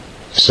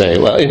say,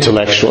 well,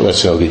 intellectual,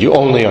 that's no good. You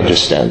only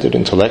understand it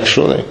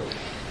intellectually,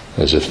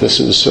 as if this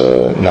is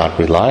not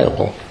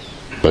reliable.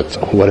 But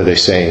what are they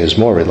saying is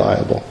more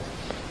reliable?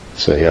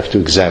 So you have to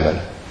examine.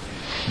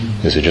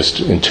 Is it just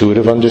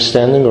intuitive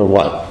understanding or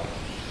what?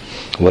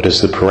 What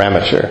is the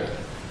parameter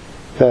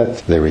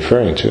that they're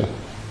referring to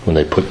when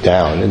they put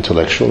down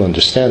intellectual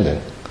understanding?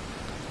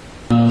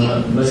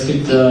 Es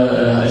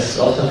ist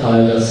oft der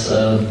Fall, dass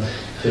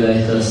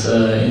vielleicht das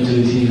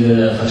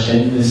intuitive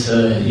Verständnis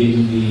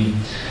irgendwie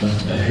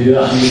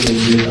höher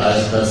angesehen wird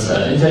als das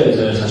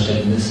intellektuelle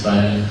Verständnis,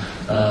 weil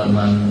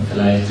man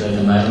vielleicht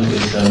der Meinung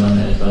ist, wenn man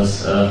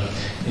etwas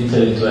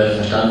intellektuell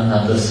verstanden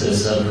hat, dass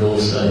es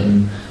bloß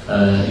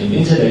im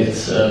Intellekt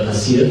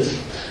passiert.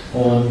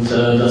 Und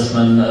dass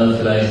man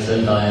vielleicht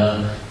daher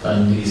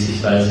dann die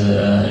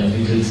Sichtweise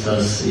entwickelt,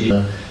 dass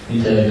ihr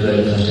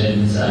intellektuelle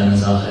Verständnis einer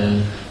Sache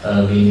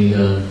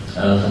weniger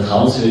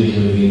vertrauenswürdig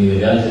oder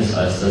weniger wert ist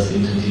als das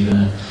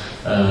intuitive.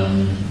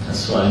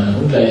 So ein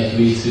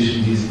Ungleichgewicht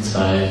zwischen diesen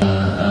zwei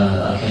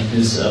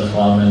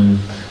Erkenntnisformen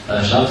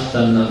schafft,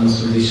 dann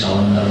muss man sich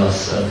schauen,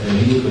 was für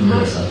Hintergründe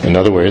das hat. In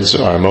other words,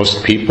 are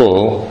most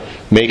people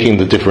making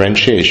the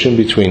differentiation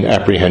between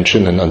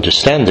apprehension and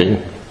understanding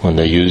when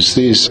they use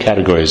these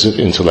categories of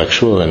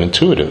intellectual and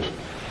intuitive?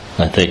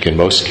 I think in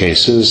most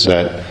cases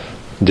that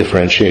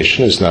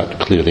differentiation is not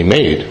clearly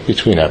made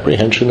between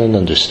apprehension and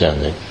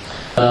understanding.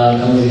 Kann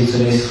man sich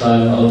zunächst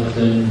fragen, ob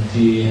denn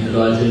die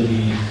Leute,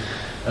 die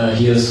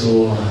hier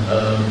so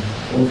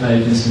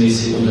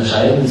unverhältnismäßig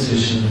unterscheiden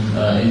zwischen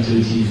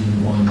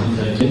intuitiven und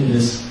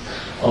intellektuellen,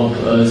 ob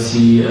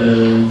sie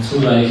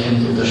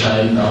zureichend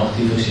unterscheiden, auch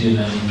die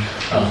verschiedenen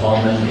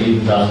Formen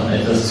eben davon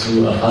etwas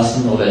zu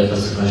erfassen oder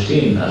etwas zu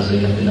verstehen. Also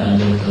ich habe den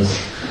Eindruck, dass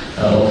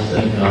oft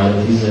gerade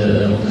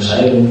diese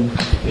Unterscheidung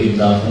eben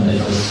davon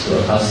etwas zu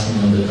erfassen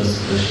und etwas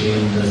zu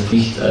verstehen, das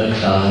nicht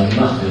klar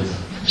gemacht wird.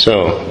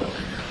 So,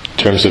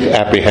 in terms of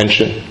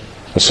apprehension,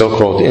 a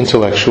so-called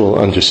intellectual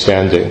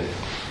understanding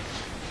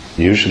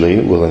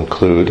usually will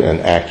include an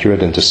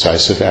accurate and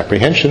decisive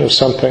apprehension of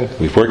something.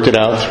 We've worked it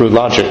out through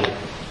logic.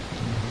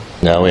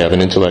 Now we have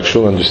an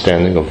intellectual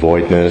understanding of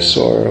voidness,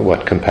 or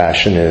what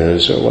compassion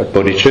is, or what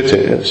bodhicitta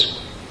is.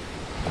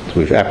 So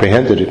we've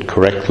apprehended it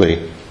correctly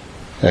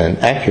and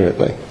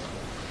accurately.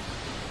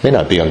 May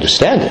not be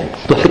understanding,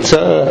 but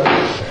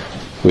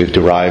we've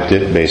derived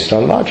it based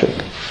on logic.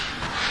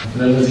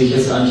 Wenn man sich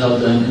jetzt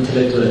anschaut, ein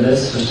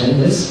intellektuelles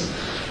Verständnis,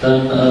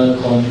 dann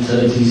kommt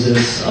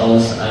dieses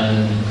aus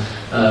einem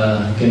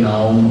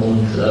genauen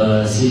und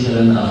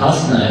sicheren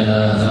Erfassen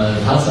einer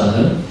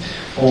Tatsache.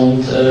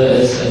 Und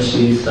es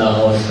entsteht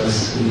daraus,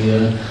 dass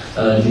wir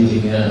die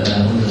Dinge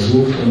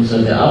untersucht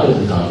und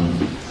bearbeitet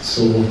haben.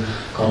 So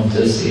kommt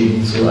es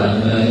eben zu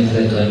einem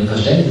intellektuellen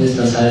Verständnis.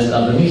 Das heißt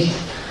aber nicht,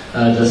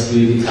 dass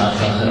wir die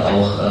Tatsache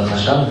auch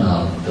verstanden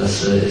haben.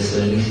 Das ist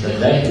nicht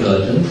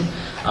gleichbedeutend.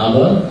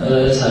 Aber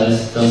es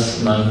heißt,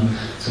 dass man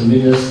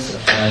zumindest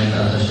ein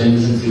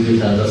Verständnis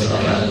entwickelt hat, das auf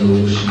einer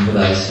logischen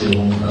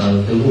Beweisführung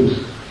beruht.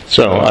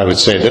 So I would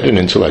say that an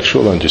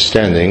intellectual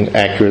understanding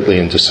accurately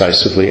and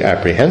decisively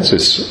apprehends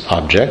its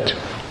object,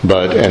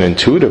 but an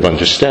intuitive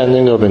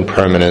understanding of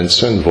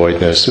impermanence and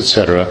voidness,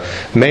 etc.,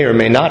 may or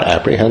may not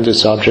apprehend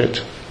its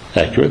object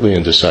accurately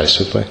and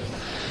decisively.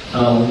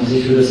 Und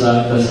ich würde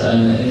sagen, dass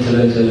ein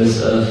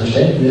intellektuelles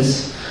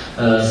Verständnis,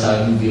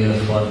 sagen wir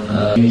von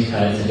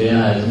Ähnlichkeit,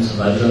 Leerheit und so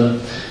weiter,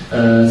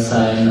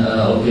 sein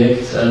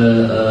Objekt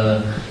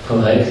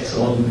korrekt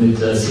und mit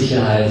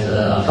Sicherheit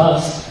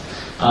erfasst.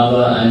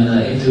 Aber ein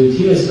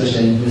intuitives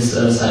Verständnis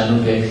sein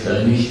Objekt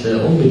nicht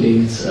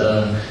unbedingt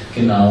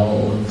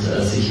genau und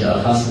sicher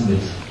erfassen wird.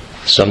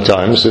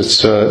 Sometimes it's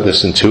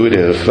this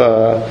intuitive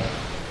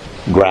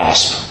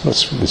grasp,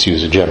 let's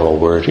use a general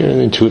word here, an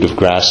intuitive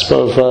grasp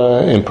of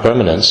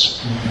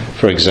impermanence,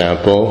 for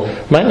example,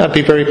 might not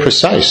be very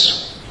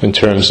precise in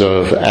terms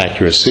of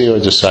accuracy or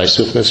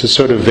decisiveness. It's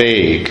sort of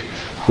vague.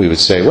 We would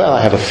say, well,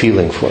 I have a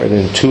feeling for it, an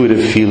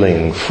intuitive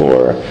feeling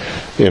for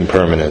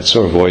impermanence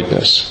or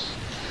voidness.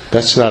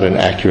 That's not an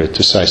accurate,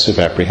 decisive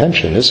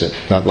apprehension, is it?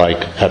 Not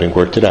like having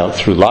worked it out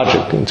through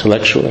logic,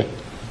 intellectually.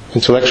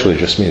 Intellectually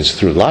just means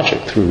through logic,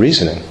 through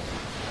reasoning.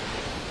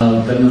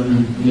 Wenn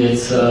man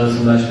jetzt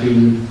zum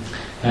Beispiel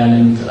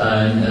hernimmt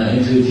ein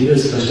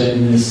intuitives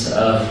Verständnis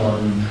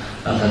von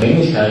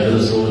Vergänglichkeit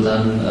oder so,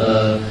 dann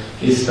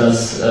ist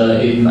das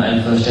eben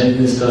ein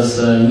Verständnis,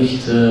 das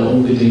nicht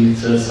unbedingt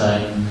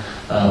sein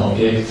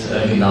Objekt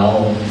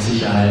genau und mit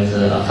Sicherheit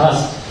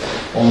erfasst.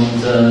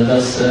 Und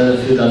das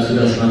führt dazu,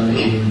 dass man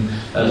eben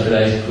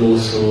vielleicht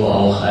bloß so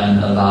auch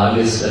ein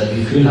vages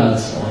Gefühl hat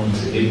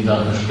und eben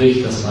davon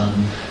spricht, dass man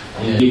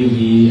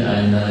irgendwie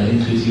ein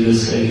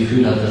intuitives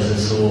Gefühl hat, dass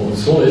es so und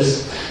so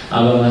ist,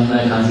 aber man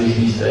kann sich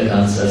nicht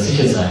ganz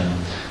sicher sein.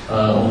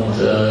 Und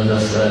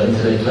das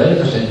intellektuelle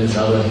Verständnis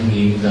aber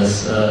hingegen,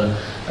 das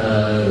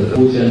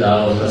beruht ja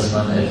darauf, dass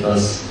man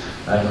etwas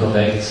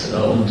korrekt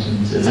und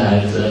mit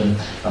Sicherheit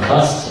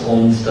erfasst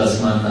und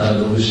dass man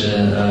logische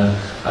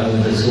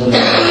Argumentationen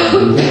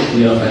benutzt,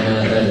 die auf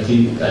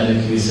eine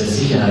gewisse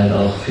Sicherheit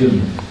auch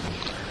führen.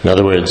 In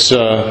other words,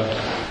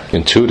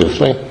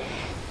 intuitively,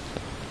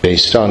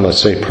 based on, let's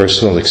say,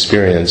 personal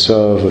experience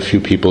of a few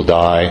people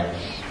die,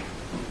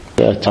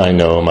 that I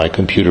know my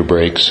computer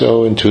breaks,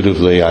 so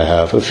intuitively I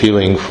have a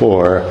feeling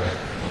for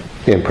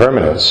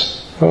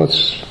impermanence. Well,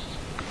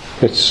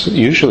 it's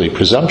usually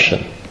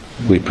presumption.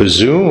 We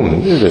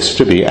presume this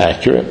to be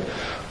accurate,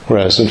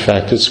 whereas in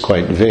fact it's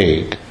quite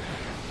vague.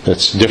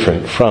 That's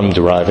different from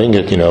deriving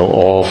it,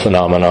 all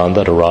phenomena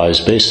that arise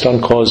based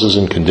on causes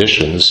and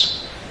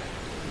conditions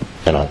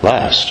cannot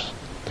last.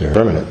 They're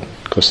permanent,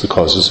 because the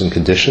causes and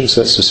conditions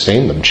that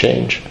sustain them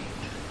change.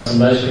 Zum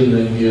Beispiel,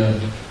 wenn wir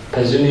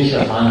persönlich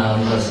erfahren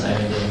haben, dass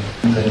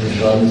einige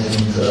gestorben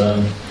sind,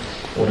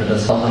 oder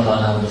das auch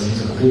erfahren haben, dass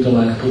unser Computer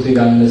mal kaputt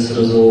gegangen ist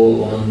oder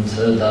so,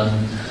 und dann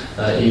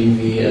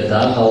irgendwie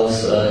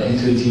daraus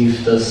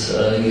intuitiv das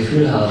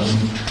Gefühl haben,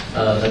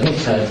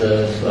 Vergänglichkeit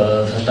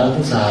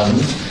verstanden zu haben,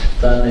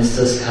 dann ist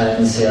das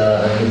kein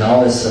sehr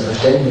genaues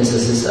Verständnis,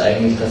 es ist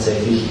eigentlich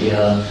tatsächlich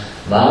eher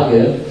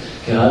vage,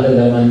 gerade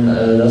wenn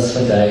man das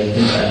vergleicht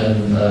mit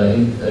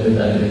einem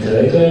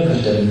intellektuellen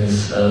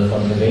Verständnis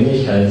von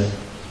Vergänglichkeit,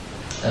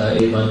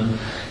 ehe man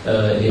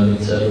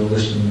mit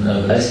logischen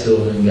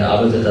Beweisführungen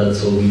gearbeitet hat,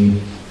 so wie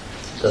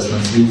dass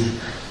man sieht,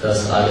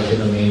 dass alle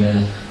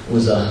Phänomene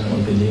Ursachen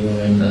und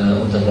Bedingungen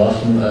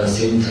unterworfen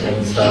sind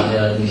und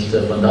daher nicht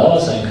von Dauer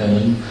sein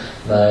können,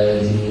 weil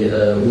die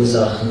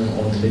Ursachen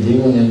und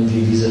Bedingungen,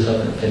 die diese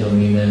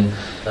Phänomene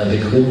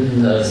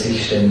begründen,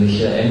 sich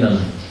ständig ändern.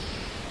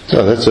 So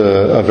that's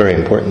a very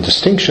important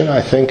distinction,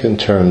 I think, in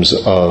terms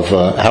of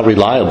how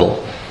reliable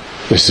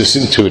is this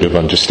intuitive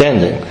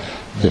understanding.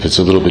 If it's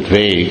a little bit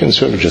vague and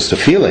sort of just a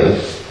feeling,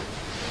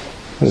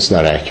 it's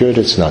not accurate,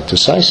 it's not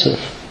decisive.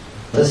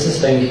 Das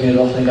ist, denke ich mir,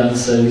 noch eine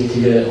ganz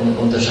wichtige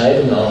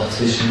Unterscheidung auch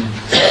zwischen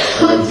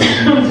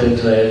diesem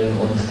intellektuellen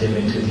und dem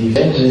intuitiven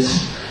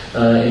Verständnis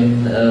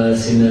im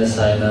Sinne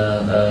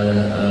seiner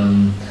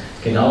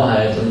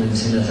Genauheit und im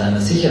Sinne seiner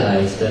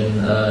Sicherheit.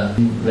 Denn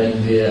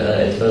wenn wir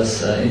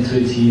etwas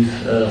intuitiv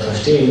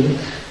verstehen,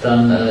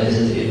 dann ist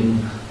es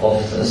eben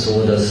oft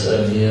so, dass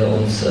wir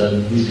uns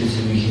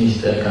diesbezüglich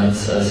nicht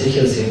ganz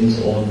sicher sind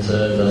und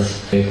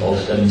das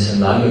oft ein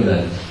bisschen vage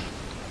bleibt.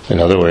 In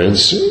other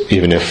words,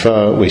 even if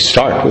we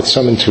start with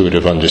some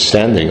intuitive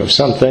understanding of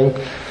something,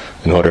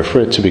 in order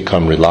for it to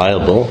become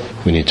reliable,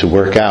 we need to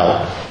work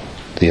out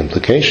the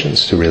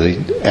implications, to really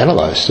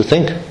analyze, to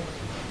think.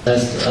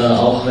 Das heißt,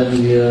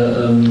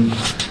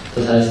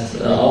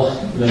 auch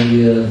wenn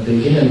wir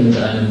beginnen mit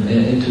einem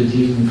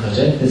intuitiven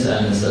Verständnis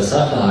eines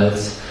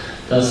Sachverhalts,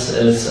 dass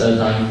es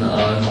dann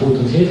gut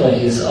und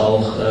hilfreich ist,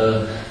 auch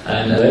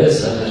ein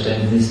reelles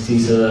Verständnis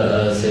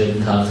dieser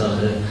selben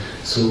Tatsache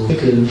zu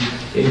entwickeln,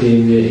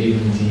 indem wir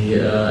eben die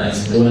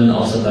einzelnen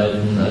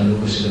ausarbeiten,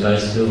 logische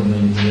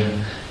Beweisführungen hier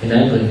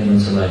hineinbringen und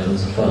so weiter und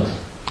so fort.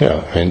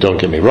 Yeah, I mean, don't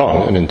get me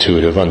wrong, an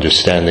intuitive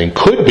understanding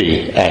could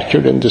be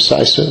accurate and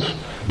decisive,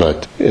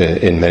 but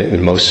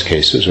in most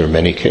cases, or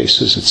many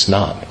cases, it's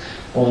not.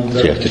 Und so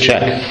you have to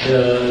check.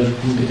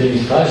 Bitte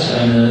nicht falsch,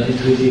 ein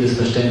intuitives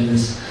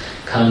Verständnis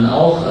kann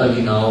auch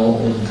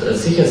genau und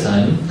sicher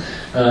sein.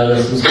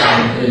 Das muss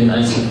man im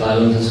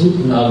Einzelfall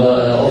untersuchen,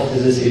 aber oft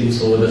ist es eben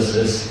so, dass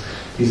es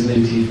diesem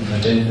intuitiven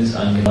Verständnis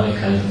an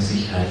Genauigkeit und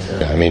Sicherheit.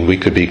 I mean, we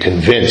could be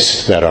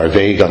convinced that our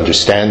vague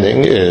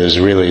understanding is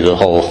really the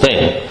whole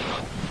thing,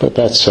 but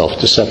that's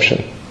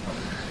self-deception.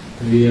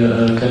 Wir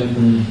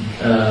könnten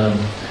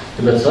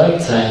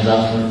überzeugt sein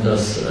davon,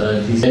 dass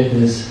die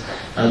Kenntnis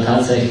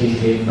tatsächlich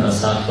dem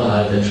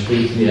Sachverhalt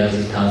entspricht, wie er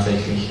sich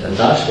tatsächlich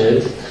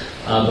darstellt,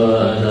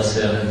 aber das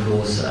wäre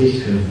bloß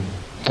Lichtführen.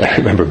 I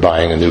remember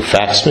buying a new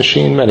fax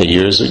machine many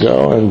years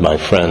ago, and my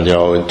friend,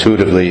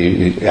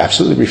 intuitively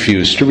absolutely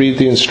refused to read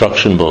the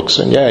instruction books,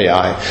 and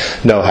I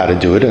know how to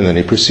do it, and then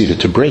he proceeded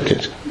to break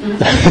it. Ich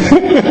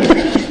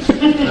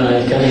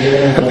kann mich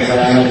erinnern, vor 2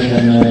 Jahren habe ich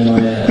eine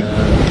neue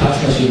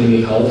Faxmaschine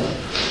gekauft,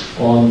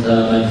 und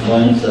mein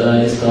Freund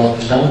ist darauf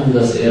bestanden,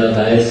 dass er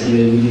weiß,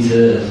 wie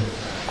diese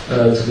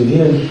zu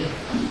bedienen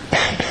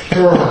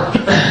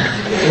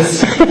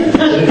ist.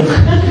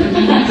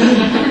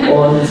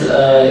 Und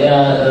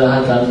er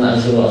hat dann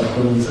also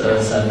aufgrund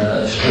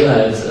seiner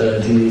Sturheit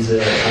diese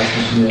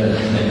Faxmaschine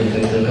im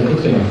Endeffekt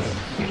kaputt gemacht.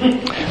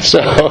 So,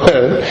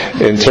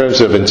 in terms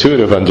of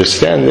intuitive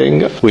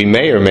understanding, we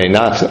may or may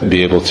not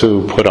be able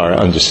to put our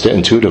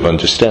intuitive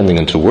understanding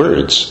into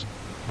words.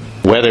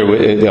 Whether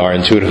our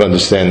intuitive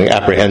understanding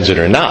apprehends it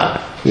or not,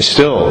 we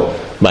still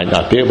might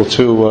not be able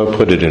to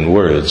put it in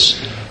words.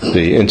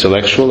 The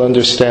intellectual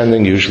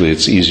understanding, usually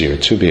it's easier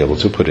to be able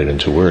to put it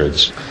into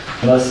words.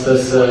 Was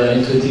das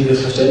intuitive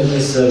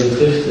Verständnis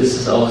betrifft,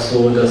 ist es auch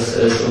so, dass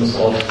es uns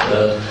oft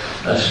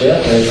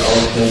schwerfällt,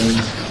 auch wenn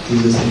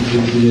dieses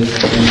intuitive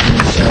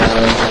Verständnis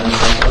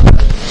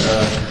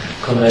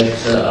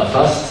korrekt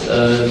erfasst,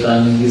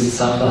 dann dieses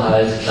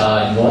Sachverhalt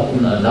klar in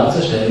Worten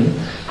darzustellen,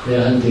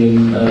 während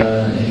dem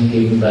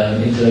hingegen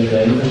beim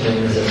intellektuellen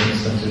Verständnis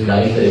es natürlich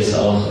leichter ist,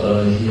 auch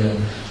hier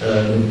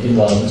in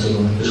Worten zu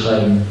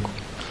beschreiben.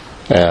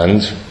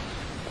 And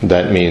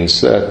that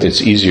means that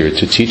it's easier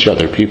to teach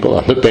other people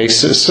on the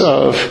basis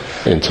of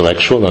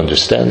intellectual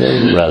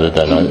understanding rather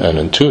than an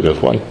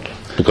intuitive one,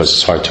 because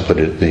it's hard to put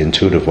the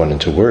intuitive one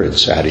into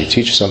words. How do you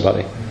teach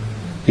somebody?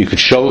 You could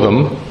show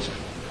them,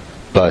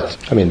 but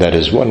that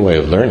is one way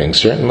of learning,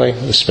 certainly,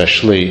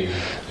 especially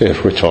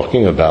if we're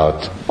talking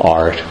about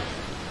art,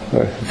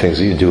 or things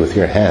that you do with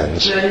your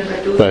hands.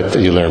 But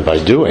you learn by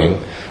doing.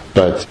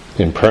 But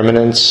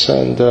impermanence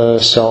and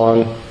so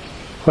on,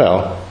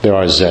 well, there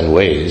are Zen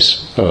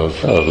ways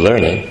of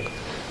learning,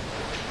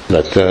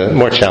 but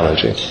more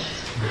challenging.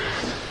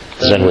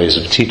 Zen ways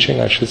of teaching,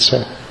 I should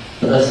say.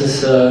 Das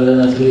ist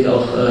natürlich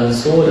auch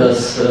so,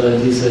 dass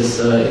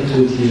dieses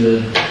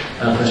intuitive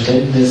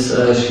Verständnis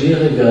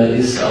schwieriger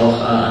ist,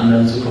 auch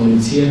anderen zu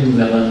kommunizieren,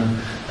 wenn man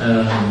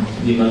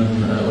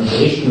jemanden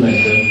unterrichten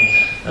möchte.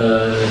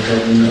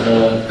 Denn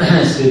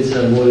es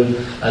wird wohl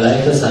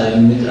leichter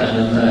sein, mit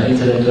einem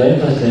intellektuellen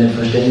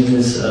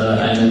Verständnis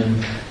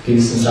einen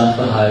gewissen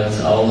Sachverhalt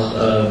auch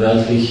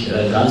wörtlich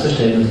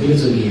darzustellen und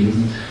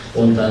wiederzugeben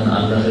und dann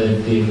andere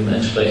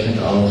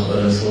dementsprechend auch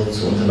so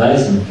zu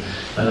unterweisen.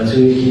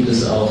 Natürlich gibt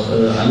es auch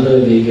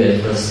andere Wege,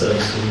 etwas zu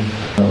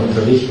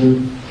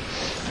unterrichten,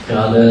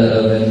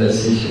 gerade wenn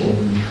es sich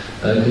um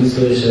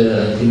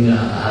künstlerische Dinge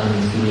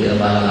handelt, wie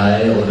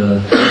Malerei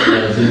oder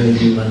Dinge,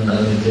 die man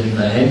mit den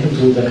Händen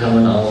tut. Da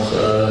kann man auch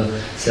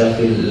sehr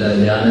viel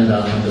lernen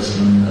davon, dass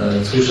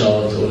man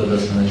zuschaut oder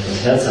dass man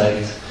etwas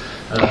herzeigt.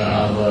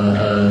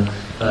 Aber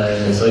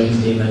bei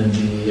solchen Themen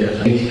wie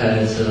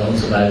Fähigkeit und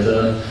so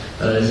weiter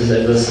ist es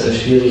etwas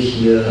schwierig,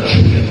 hier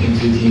mit dem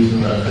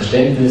intuitiven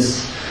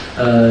Verständnis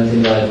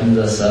den Leuten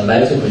das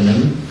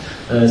beizubringen.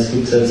 Es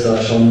gibt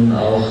zwar schon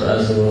auch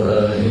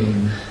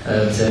im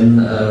Zen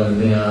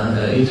mehr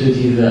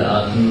intuitive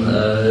Arten,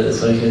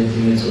 solche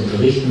Dinge zu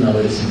unterrichten, aber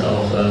es sind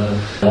auch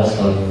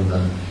Herausforderungen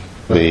dann.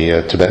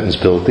 The Tibetans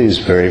built these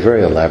very,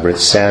 very elaborate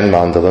sand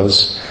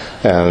mandalas,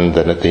 and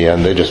then at the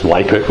end they just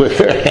wipe it with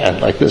their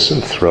hand like this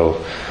and throw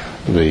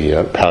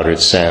the powdered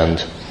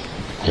sand,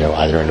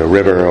 either in a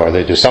river or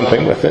they do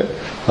something with it.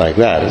 like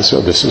that. And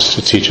so this is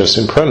to teach us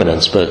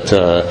impermanence, but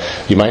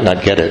you might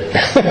not get it.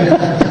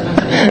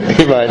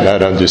 You might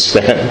not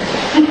understand.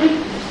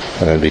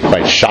 And then be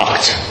quite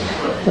shocked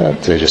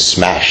that they just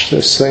smashed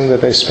this thing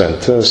that they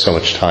spent so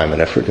much time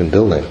and effort in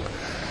building.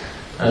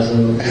 Also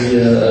wie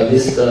ihr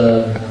wisst,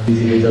 wie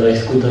die Leute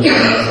recht gut darin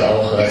ist,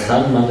 auch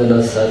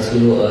Sandmandalas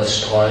zu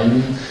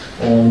streuen.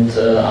 Und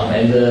am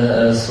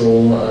Ende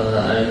so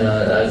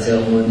einer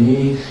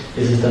Zeremonie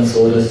ist es dann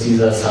so, dass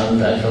dieser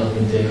Sand einfach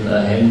mit den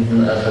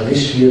Händen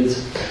verwischt wird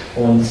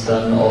und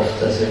dann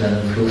oft also in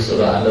einem Fluss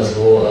oder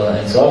anderswo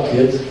entsorgt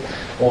wird.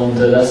 Und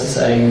das ist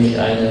eigentlich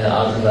eine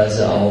Art und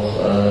Weise auch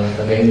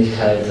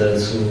Vergänglichkeit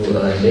zu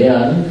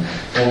lehren.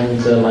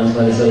 Und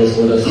manchmal ist es aber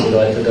so, dass die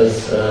Leute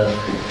das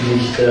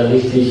nicht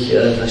richtig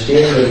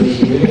verstehen oder nicht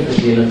genügend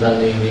verstehen und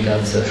dann irgendwie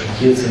ganz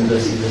schockiert sind,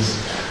 dass dieses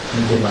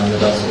mit dem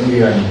Mandalas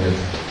umgegangen wird.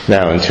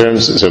 Now, in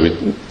terms, so we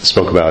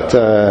spoke about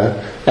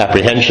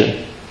apprehension.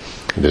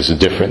 There's a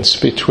difference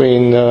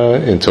between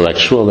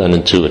intellectual and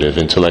intuitive.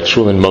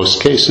 Intellectual, in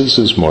most cases,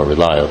 is more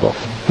reliable.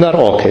 Not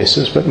all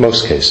cases, but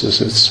most cases,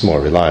 it's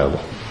more reliable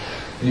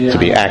to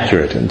be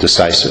accurate and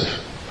decisive.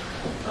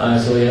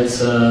 Also jetzt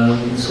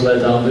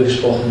soweit darüber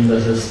gesprochen,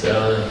 dass es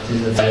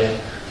diese zwei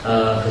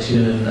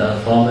verschiedenen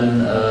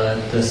Formen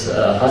des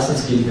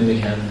Erfassens gibt,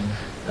 nämlich ein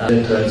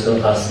intellektuell zu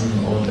erfassen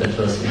und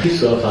etwas tief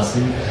zu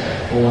erfassen.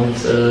 Und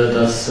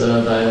dass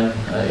beim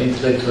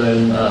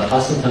intellektuellen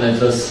Erfassen von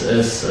etwas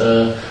es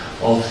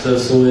oft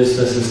so ist,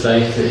 dass es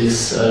leichter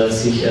ist,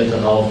 sich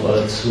darauf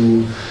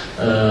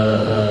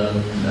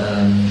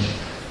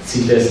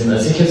sich dessen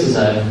sicher zu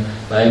sein,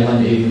 weil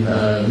man eben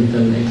mit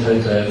dem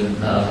intellektuellen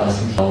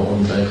Erfassen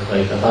und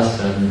korrekt erfasst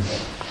werden.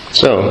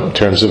 So, in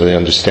terms of the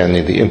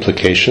understanding the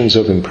implications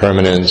of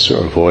impermanence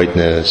or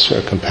voidness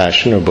or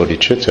compassion or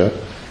bodhicitta,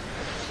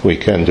 we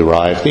can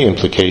derive the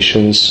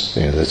implications.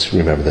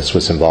 Remember, that's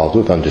what's involved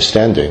with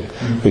understanding.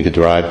 Mm-hmm. We could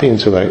derive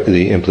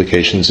the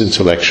implications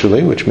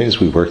intellectually, which means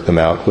we work them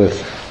out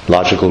with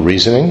logical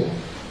reasoning.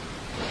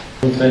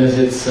 Und wenn es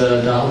jetzt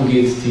darum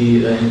geht,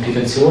 die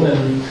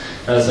Implikationen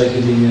solche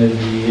Dinge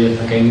wie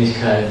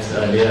Vergänglichkeit,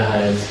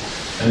 Leerheit,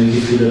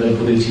 Gefühle der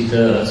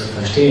Bodhicitta zu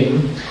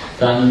verstehen,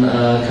 dann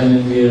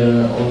können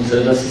wir,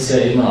 und das ist ja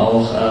immer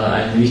auch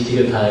ein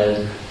wichtiger Teil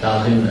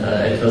darin,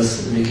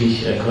 etwas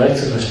wirklich korrekt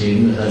zu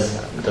verstehen, das heißt,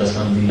 dass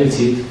man die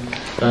bezieht,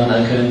 dann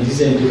können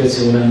diese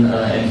Implikationen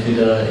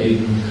entweder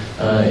eben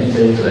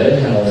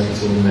intellektuell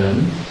herausgezogen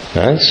werden.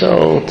 Right,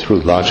 so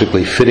through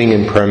logically fitting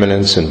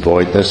impermanence and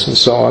voidness and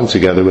so on,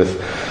 together with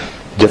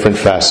different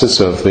facets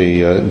of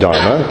the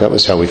Dharma, that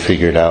was how we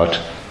figured out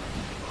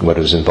what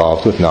is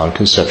involved with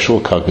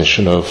non-conceptual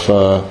cognition of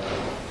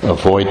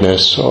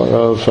voidness or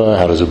of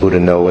how does a Buddha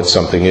know what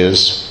something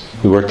is.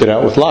 We worked it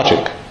out with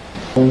logic.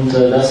 Und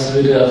das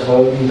würde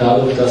erfolgen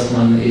dadurch, dass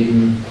man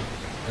eben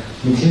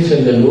mit Hilfe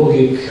der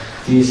Logik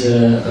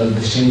diese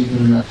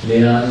bestimmten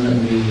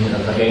Lehren wie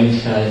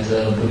Vergänglichkeit,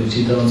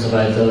 Bodhicitta und so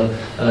weiter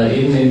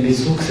eben in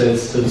Bezug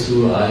setzt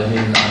zu all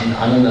den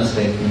anderen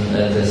Aspekten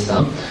des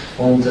Dhamma.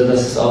 Und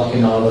das ist auch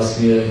genau,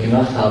 was wir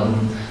gemacht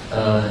haben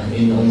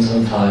in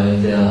unserem Fall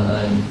der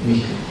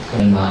nicht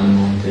von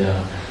Wahrnehmung der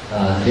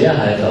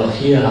Leerheit. Auch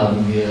hier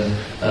haben wir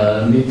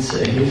mit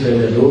Hilfe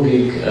der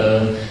Logik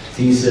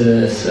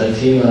dieses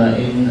Thema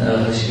in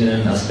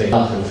verschiedenen Aspekten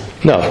beachtet.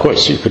 Now, of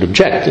course, you could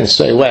object and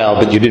say, well,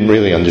 but you didn't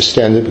really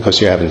understand it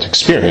because you haven't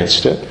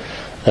experienced it.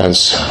 And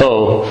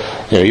so,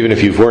 even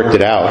if you've worked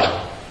it out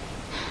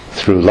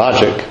through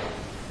logic,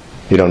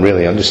 you don't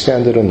really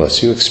understand it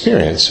unless you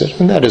experience it.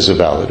 And that is a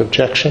valid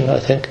objection, I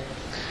think.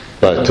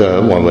 But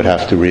one would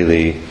have to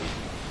really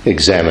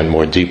examine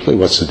more deeply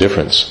what's the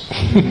difference.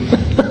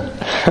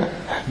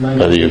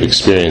 Whether you've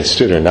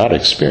experienced it or not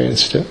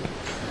experienced it.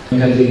 Man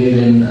könnte hier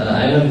den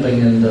Einwand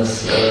bringen,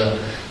 dass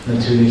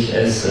natürlich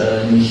es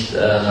nicht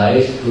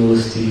reicht,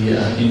 bloß die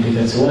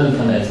Implikationen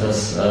von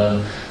etwas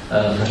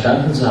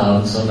verstanden zu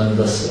haben, sondern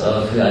dass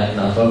für ein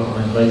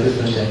vollkommen korrektes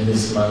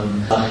Verständnis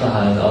man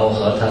Sachverhalt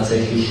auch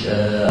tatsächlich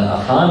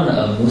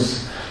erfahren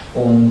muss.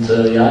 Und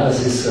ja, das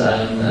ist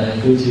ein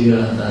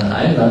gültiger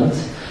Einwand.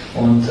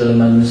 Und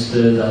man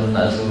müsste dann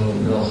also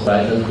noch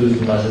weiter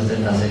prüfen, was es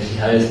denn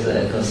tatsächlich heißt,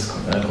 etwas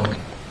konkret.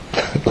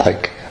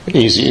 Like an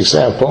easy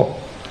example,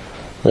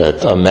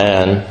 that a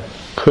man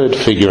could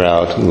figure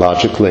out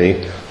logically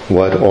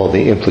what all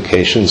the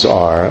implications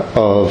are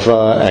of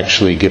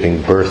actually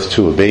giving birth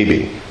to a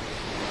baby.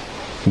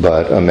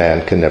 But a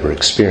man can never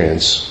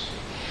experience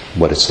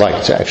what it's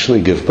like to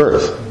actually give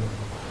birth.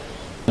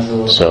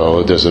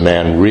 So does a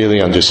man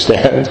really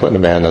understand, when a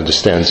man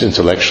understands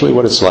intellectually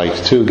what it's like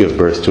to give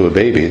birth to a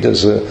baby,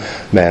 does a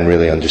man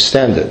really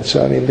understand it?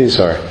 So these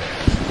are,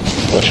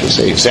 what should we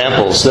say,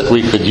 examples that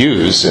we could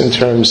use in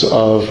terms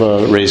of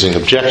raising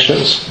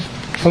objections.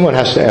 And one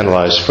has to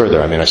analyze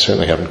further. I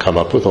certainly haven't come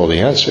up with all the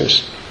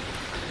answers.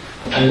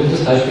 Ein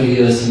gutes Beispiel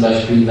hier ist zum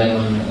Beispiel, wenn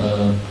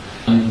man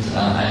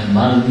einen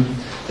Mann,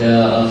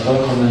 der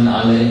vollkommen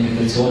alle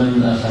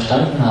Implikationen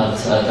verstanden hat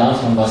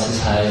davon, was es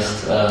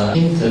heißt,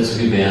 Kind zu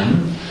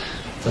gebären.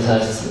 Das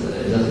heißt,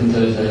 das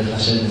intellektuelle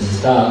Verständnis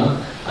ist da.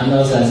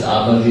 Andererseits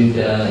aber wird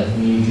er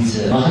nie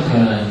diese machen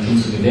können, ein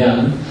Kind zu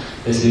gebären.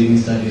 Deswegen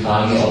ist dann die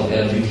Frage, ob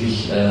er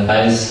wirklich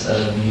weiß,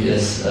 wie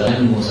es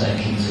sein muss,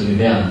 ein Kind zu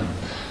gebären.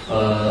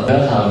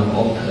 Gehört haben,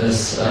 ob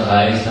es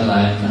reicht,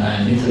 allein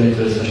ein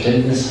intellektuelles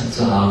Verständnis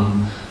zu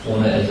haben,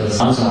 ohne etwas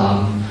zu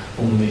haben,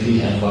 um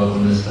wirklich ein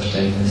vollkommenes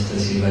Verständnis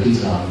des jeweiligen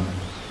zu haben.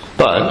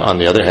 But, on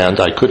the other hand,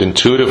 I could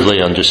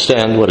intuitively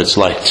understand what it's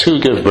like to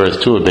give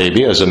birth to a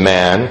baby as a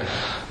man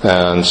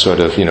and sort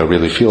of,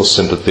 really feel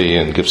sympathy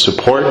and give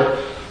support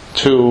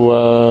to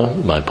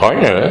my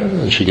partner.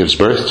 And she gives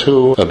birth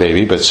to a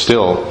baby, but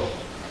still,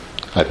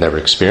 I've never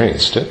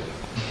experienced it.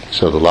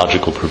 So the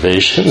logical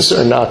provisions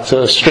are not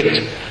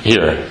strict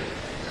here.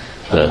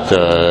 That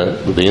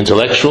the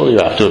intellectual, you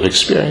have to have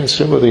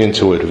experienced it, with the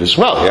intuitive as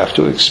well, you have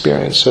to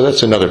experience. So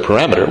that's another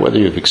parameter, whether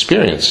you've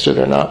experienced it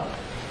or not.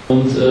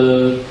 Und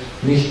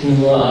nicht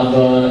nur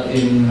aber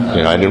in...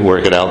 I didn't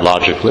work it out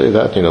logically,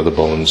 that, the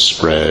bones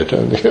spread,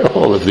 and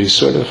all of these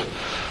sort of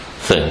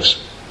things.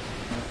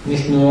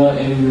 Nicht nur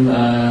in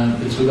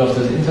Bezug auf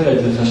das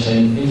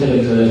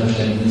intellektuelle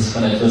Verständnis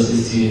von etwas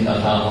ist die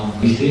Erfahrung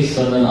wichtig,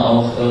 sondern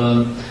auch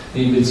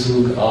in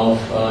Bezug auf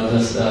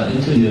das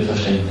intuitive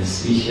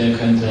Verständnis. Ich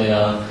könnte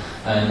ja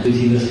ein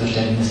intuitives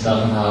Verständnis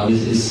davon haben,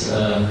 es ist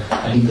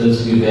ein Kind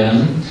zu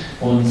gebären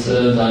und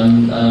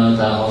dann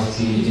daraus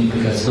die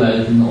Implikation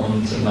leiten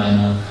und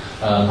meiner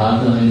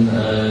Partnerin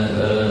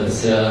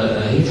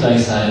sehr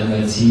hilfreich sein,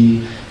 wenn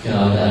sie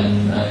gerade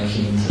ein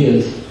Kind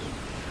wird.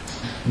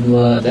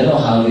 Nur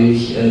dennoch habe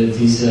ich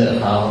diese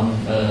Erfahrung,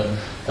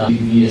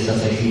 wie es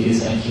tatsächlich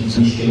ist, ein Kind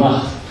nicht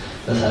gemacht.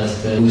 Das heißt,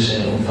 die logische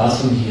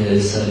Umfassung hier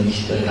ist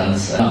nicht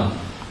ganz klar.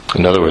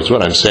 In other words,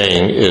 what I'm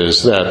saying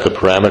is that the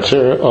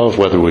parameter of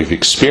whether we've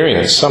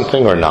experienced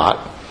something or not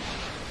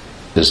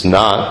is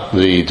not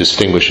the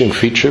distinguishing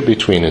feature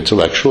between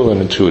intellectual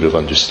and intuitive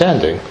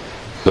understanding.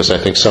 Because I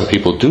think some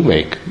people do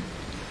make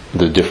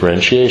the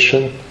difference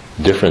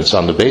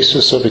on the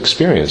basis of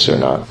experience or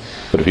not.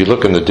 But if you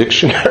look in the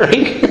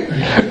dictionary,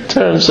 in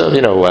terms of,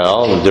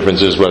 the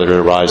difference is whether it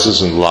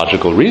arises in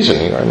logical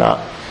reasoning or not.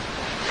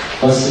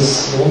 Worum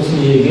es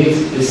mir hier geht,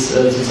 ist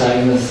zu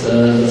zeigen, dass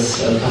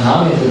das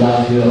Parameter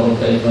dafür, ob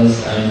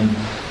etwas ein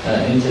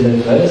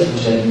intellektuelles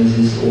Verständnis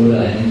ist oder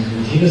ein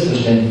intuitives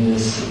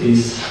Verständnis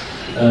ist,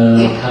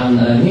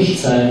 kann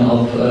nicht sein,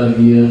 ob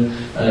wir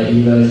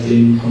jeweils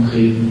den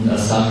konkreten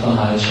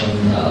Sachverhalt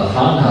schon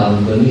erfahren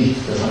haben oder nicht.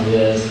 Das haben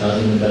wir jetzt gerade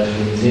im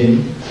Beispiel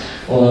gesehen.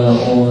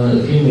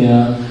 Und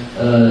vielmehr,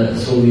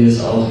 so wie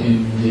es auch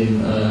in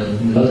dem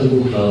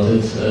Wörterbuch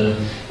lautet,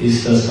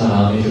 ist das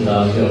Parameter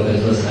dafür, ob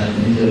etwas ein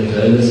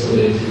intellektuelles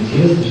oder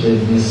intuitives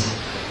Verständnis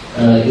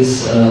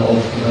ist,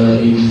 ob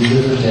eben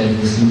dieses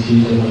Verständnis mit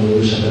Hilfe von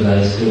logischer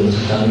Beweisführung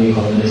zustande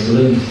gekommen ist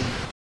oder nicht.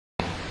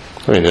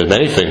 I mean, there are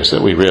many things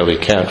that we really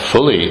can't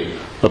fully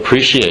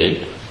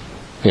appreciate,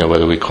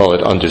 whether we call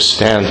it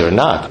understand or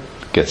not.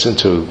 It gets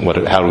into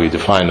how do we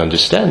define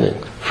understanding.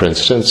 For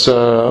instance,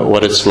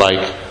 what it's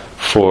like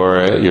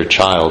for your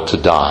child to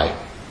die.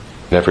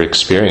 Never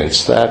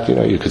experienced that.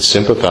 You could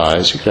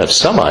sympathize, you could have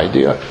some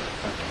idea,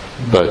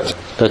 but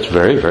that's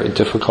very, very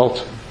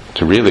difficult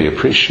to really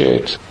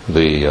appreciate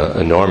the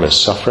enormous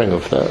suffering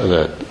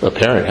that a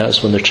parent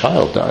has when their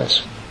child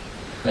dies.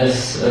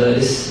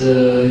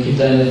 Gibt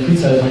eine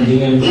Vielzahl von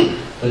Dingen,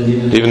 bei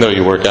denen... Even though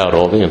you work out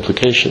all the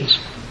implications,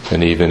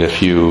 and even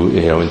if you,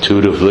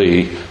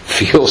 intuitively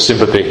feel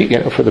sympathy,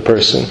 for the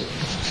person,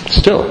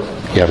 still,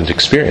 you haven't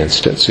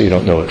experienced it, so you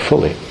don't know it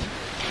fully.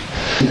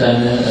 Es gibt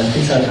eine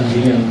Vielzahl von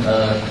Dingen,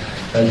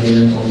 bei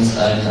denen uns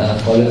ein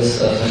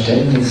volles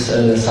Verständnis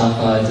des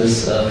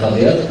Sachverhaltes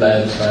verwehrt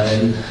bleibt,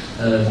 weil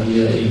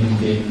wir eben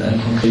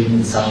den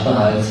konkreten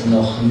Sachverhalt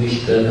noch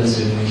nicht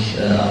persönlich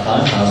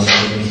erfahren haben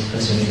oder nicht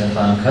persönlich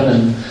erfahren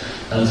können.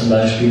 Zum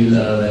Beispiel,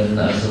 wenn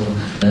also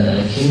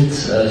ein Kind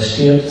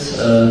stirbt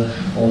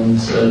und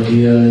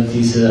wir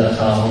diese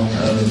Erfahrung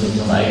mit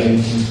unserem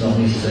eigenen Kind noch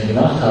nicht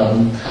gemacht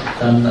haben,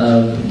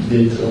 dann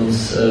wird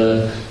uns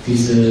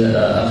diese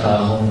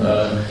Erfahrung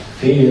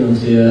fehlen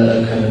und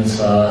wir können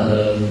zwar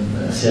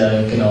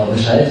sehr genau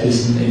Bescheid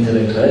wissen,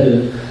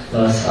 intellektuell,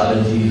 was alle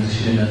die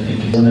verschiedenen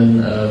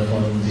Implikationen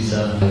von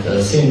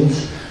dieser sind,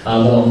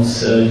 aber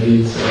uns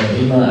wird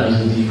immer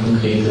also die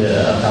konkrete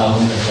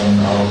Erfahrung davon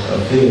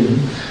auch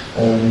fehlen.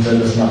 Und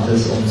das macht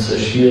es uns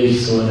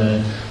schwierig, so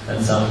einen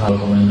Sachverhalt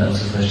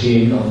zu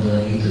verstehen. Und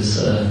da gibt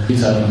es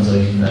Vielzahl von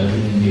solchen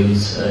Dingen, die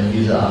uns in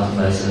dieser Art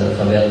und Weise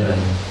verwehrt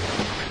werden.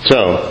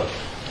 So,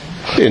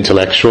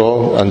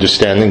 intellectual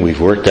understanding,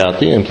 we've worked out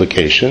the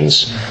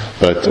implications,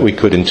 but we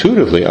could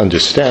intuitively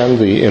understand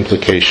the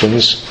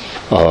implications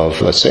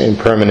of, let's say,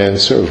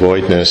 impermanence or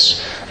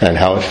voidness and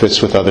how it fits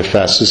with other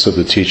facets of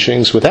the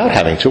teachings without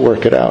having to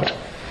work it out.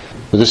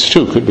 This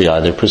too could be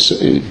either,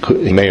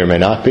 it may or may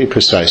not be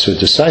precise or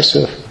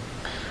decisive.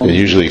 You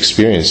usually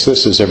experience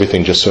this as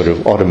everything just sort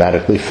of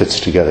automatically fits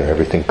together,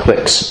 everything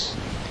clicks.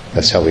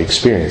 That's how we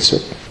experience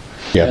it.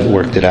 You haven't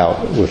worked it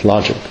out with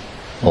logic,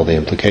 all the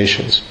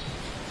implications.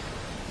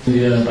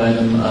 Wir bei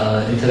einem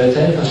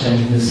intellektuellen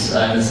Verständnis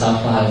eines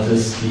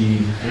Sachverhaltes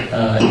die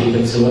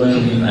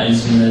Implikationen im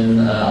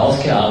Einzelnen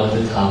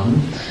ausgearbeitet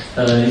haben,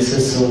 ist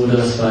es so,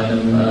 dass bei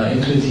einem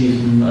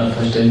intuitiven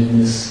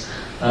Verständnis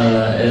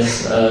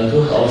es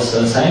durchaus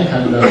sein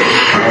kann, dass auch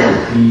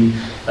die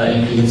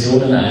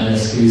Implikationen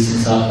eines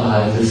gewissen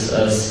Sachverhaltes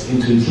als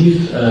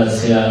intuitiv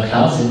sehr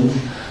klar sind,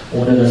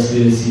 ohne dass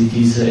wir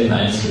diese im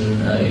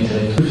Einzelnen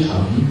intellektuell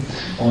haben.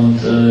 Und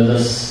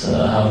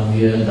da haben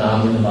wir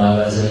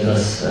normalerweise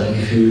das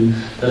Gefühl,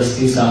 dass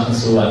die Sachen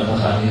so einfach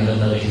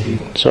aneinander richtig.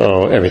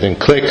 So everything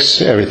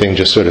clicks, everything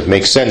just sort of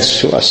makes sense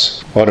to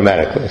us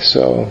automatically.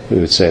 So we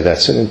would say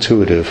that's an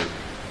intuitive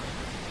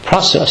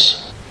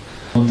process.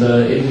 Und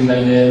eben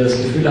wenn wir das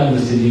Gefühl haben,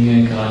 dass die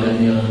Dinge gerade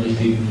an ihren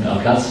richtigen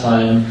Platz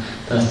fallen,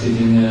 dass die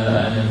Dinge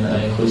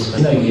einen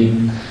größeren Sinn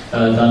ergeben,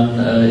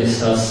 dann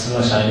ist das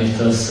wahrscheinlich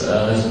das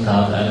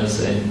Resultat eines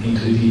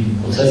intuitiven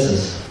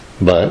Prozesses.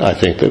 But I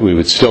think that we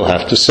would still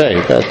have to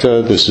say that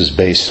this is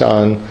based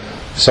on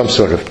some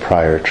sort of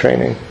prior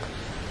training,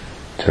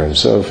 in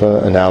terms of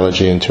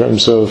analogy, in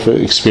terms of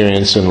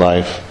experience in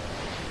life,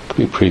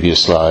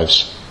 previous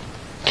lives.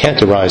 Can't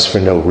arise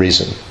for no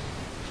reason.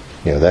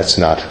 You know, that's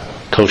not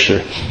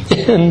kosher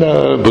in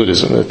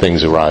Buddhism, that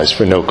things arise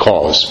for no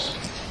cause.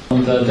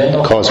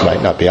 The cause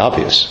might not be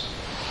obvious.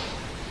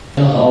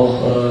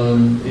 Auch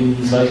in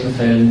solchen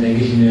Fällen,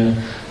 denke ich mir,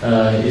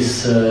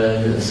 ist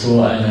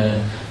so eine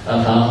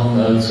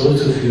Erfahrung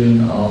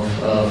zurückzuführen auf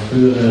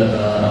frühere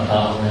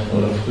Erfahrungen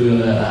oder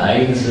frühere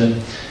Ereignisse,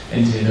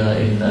 entweder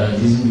in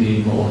diesem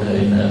Leben oder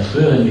in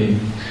früheren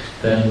Leben.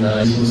 Denn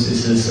Buddhismus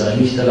ist es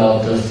nicht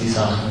erlaubt, dass die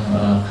Sachen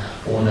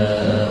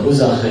ohne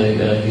Ursache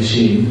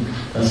geschehen.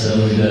 Das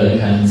würde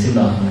keinen Sinn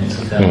machen.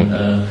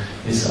 Insofern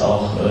ist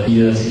auch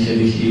hier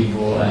sicherlich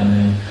irgendwo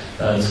eine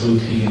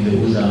zurückliegende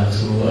Ursache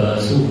zu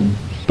suchen.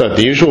 But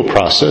the usual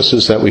process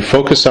is that we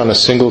focus on a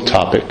single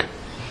topic,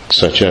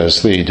 such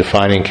as the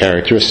defining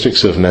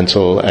characteristics of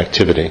mental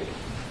activity.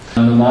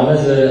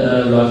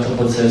 Normalerweise läuft der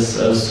Prozess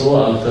so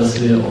ab,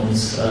 dass wir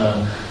uns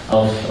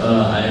auf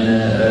ein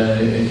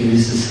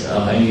gewisses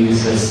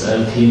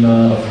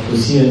Thema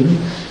fokussieren.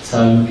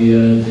 Sagen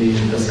wir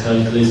das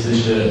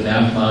charakteristische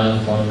Merkmal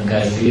von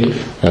geistigen.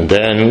 And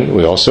then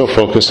we also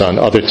focus on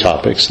other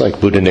topics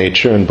like Buddha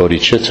nature and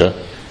bodhicitta.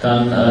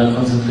 Dann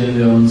konzentrieren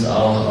wir uns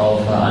auch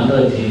auf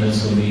andere Themen,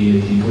 so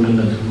wie die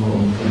Buddha-Natur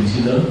und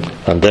Bodhicitta.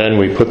 And then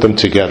we put them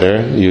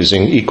together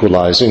using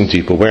equalizing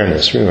deep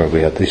awareness. Remember,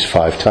 we have these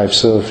 5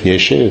 types of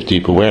yeshe, of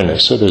deep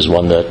awareness. So there's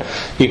one that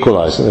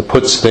equalizes, that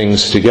puts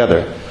things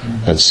together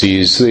and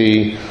sees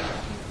the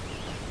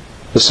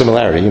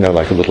similarity,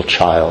 like a little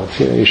child.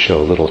 You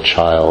show a little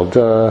child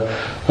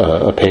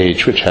a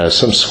page which has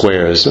some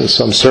squares and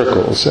some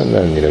circles, and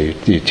then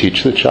you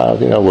teach the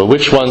child, well,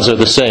 which ones are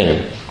the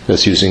same?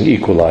 That's using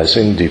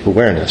equalizing deep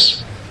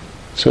awareness.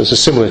 So it's a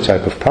similar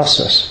type of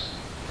process.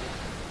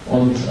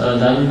 Und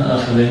dann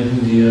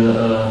verwenden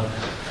wir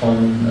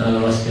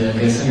was wir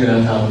gestern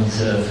gehört haben,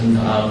 diese 5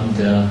 Arten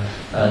der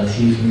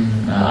tiefen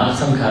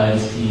Achtsamkeit,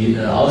 die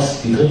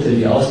dritte,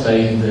 die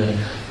ausgleichende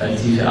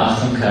tiefe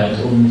Achtsamkeit,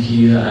 um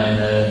hier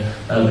eine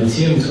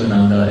Beziehung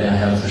zueinander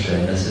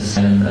herzustellen. Das ist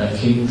ein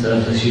Kind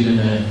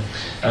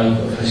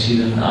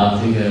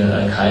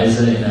verschiedenartige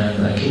Kreise in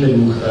einem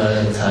Kinderbuch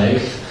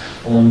zeigt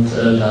und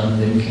dann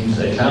dem Kind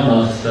klar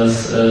macht,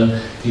 dass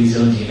diese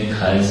und jene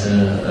Kreise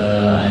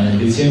eine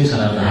Beziehung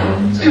zueinander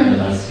haben,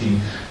 als die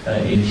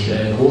ähnlich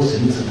groß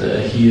sind.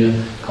 Hier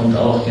kommt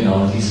auch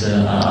genau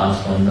diese Art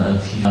von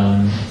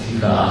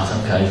tiefer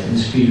Achtsamkeit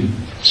ins Spiel.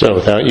 So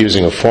without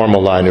using a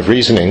formal line of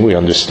reasoning, we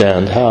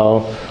understand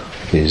how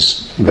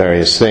these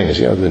various things,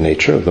 the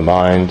nature of the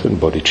mind and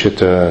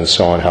bodhicitta and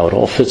so on, how it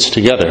all fits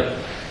together.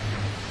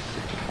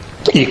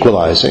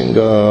 Equalizing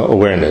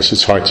awareness.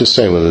 It's hard to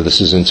say whether this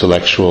is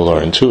intellectual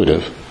or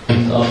intuitive.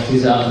 Und auf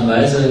diese Art und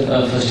Weise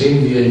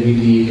verstehen wir, wie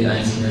die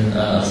einzelnen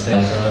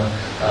Aspekte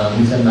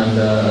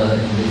miteinander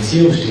in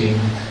Beziehung stehen,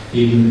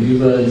 eben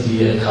über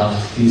die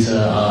Kraft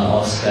dieser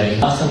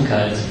ausgleichenden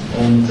Achtsamkeit.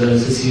 Und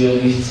es ist hier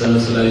nicht so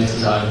leicht zu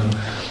sagen,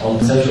 ob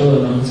conceptual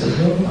oder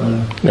non-conceptual.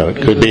 No,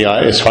 it could be.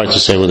 It's hard to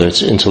say whether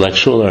it's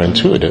intellectual or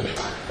intuitive.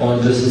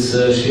 Und es ist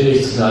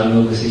schwierig zu sagen,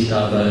 ob es sich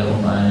dabei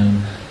um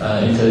einen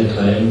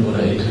intellektuellen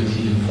oder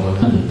intuitiven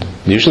Vorgang handelt.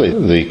 Usually,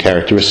 the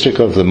characteristic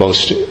of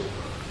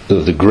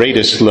the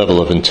greatest level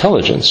of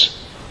intelligence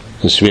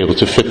is to be able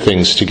to fit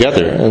things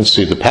together and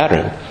see the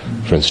pattern.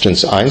 For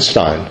instance,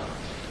 Einstein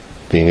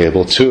being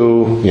able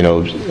to,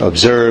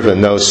 observe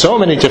and know so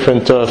many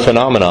different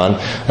phenomenon,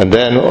 and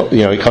then,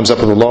 he comes up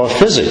with a law of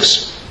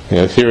physics,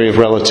 theory of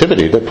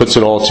relativity that puts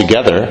it all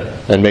together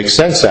and makes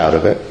sense out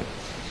of it.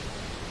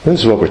 This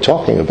is what we're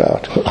talking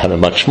about on a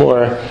much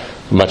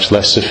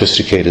less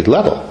sophisticated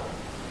level.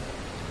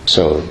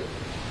 So,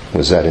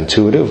 was that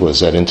intuitive? Was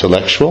that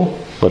intellectual?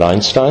 What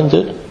Einstein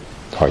did?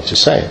 Hard to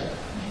say.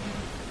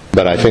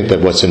 But I think that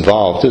what's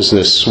involved is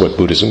this, what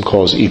Buddhism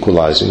calls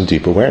equalizing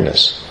deep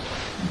awareness.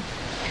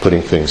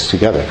 Putting things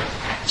together,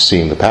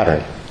 seeing the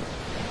pattern.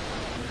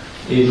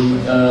 eben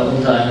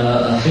unter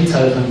einer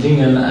Vielzahl von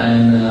Dingen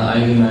ein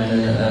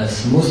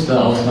allgemeines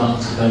Muster ausmachen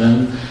zu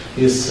können,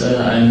 ist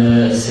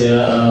eine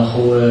sehr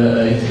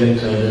hohe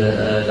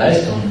intellektuelle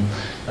Leistung.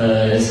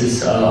 Es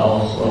ist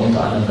auch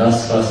unter anderem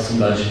das, was zum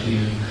Beispiel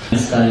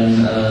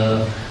Einstein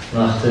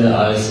machte,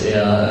 als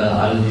er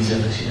alle diese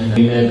verschiedenen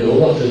Dinge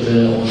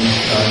beobachtete und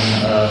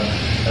dann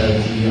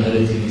die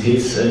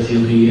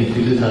Relativitätstheorie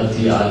entwickelt hat,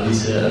 die all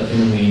diese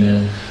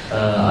Phänomene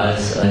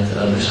als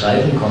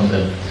beschreiben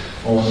konnte.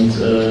 Und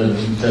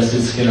das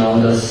ist genau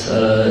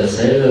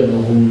dasselbe,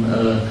 worum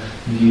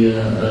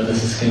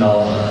das ist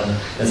genau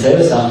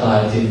derselbe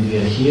Sachverhalt, den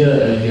wir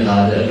hier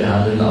gerade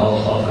behandeln,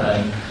 auch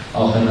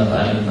wenn auf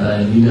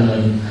einem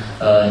niederen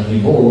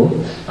Niveau.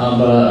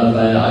 Aber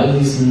bei all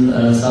diesen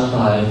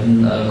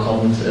Sachverhalten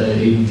kommt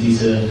eben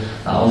diese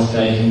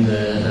ausgleichende,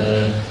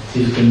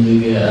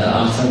 tiefgründige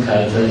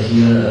Achtsamkeit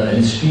hier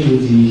ins Spiel,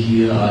 die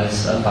hier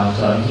als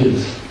Faktor agiert.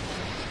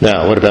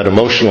 Now, what about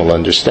emotional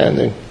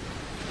understanding?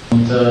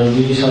 Und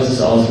wie schaut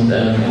es aus mit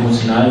einem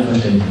emotionalen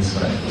Verständnis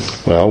von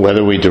etwas? Well,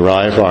 whether we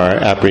derive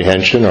our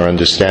apprehension or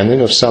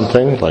understanding of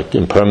something, like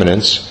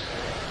impermanence,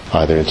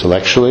 either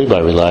intellectually by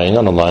relying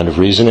on a line of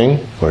reasoning,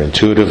 or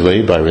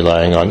intuitively by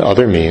relying on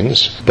other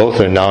means, both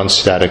are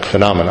non-static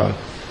phenomena.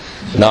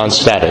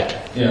 Non-static.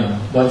 Yeah,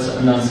 what's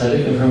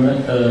non-static?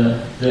 Impermanent?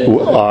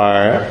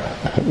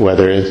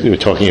 Whether we're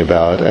talking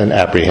about an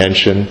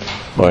apprehension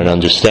or an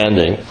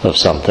understanding of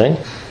something,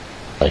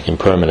 like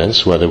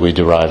impermanence, whether we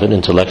derive it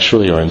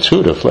intellectually or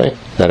intuitively,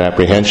 that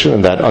apprehension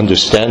and that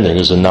understanding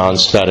is a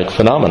non-static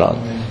phenomenon.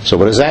 So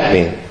what does that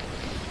mean?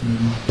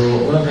 So,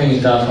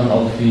 unabhängig davon,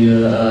 ob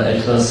wir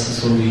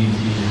etwas so wie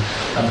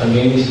die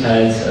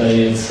Vergänglichkeit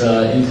jetzt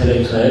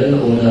intellektuell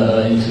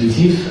oder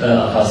intuitiv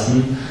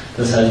erfassen,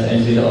 das heißt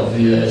entweder ob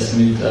wir es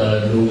mit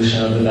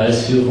logischer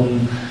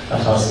Beweisführung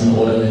erfassen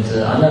oder mit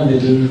anderen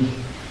Mitteln,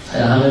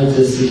 handelt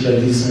es sich bei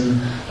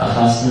diesem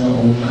Erfassen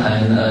um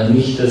ein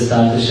nicht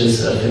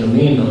statisches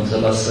Phänomen.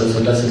 Und was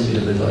soll das jetzt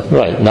wieder bedeuten?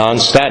 Right,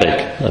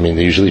 non-static. I mean,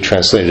 they usually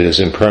translate it as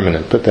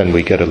impermanent, but then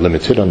we get a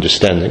limited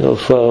understanding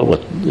of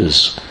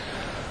what's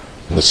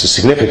the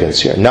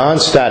significance here.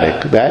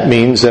 Non-static, that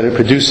means that it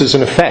produces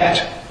an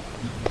effect.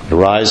 It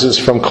arises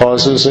from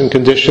causes and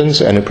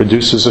conditions and it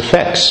produces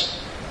effects.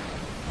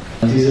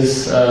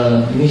 Dieses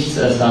nicht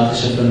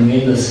statische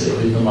Phänomen, das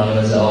wird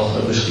normalerweise auch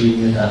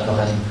beschrieben mit einfach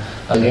einem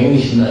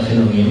vergänglichen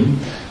Phänomen.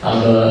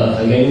 Aber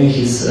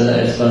vergänglich ist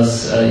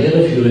etwas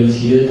irreführend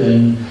hier,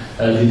 denn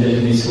die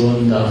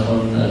Definition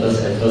davon,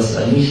 dass etwas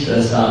nicht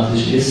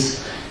statisch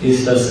ist,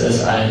 dass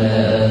es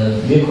eine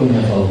Wirkung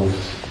hervorruft.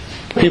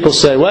 People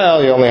say,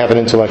 well, you only have an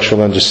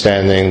intellectual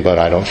understanding, but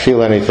I don't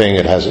feel anything,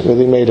 it hasn't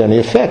really made any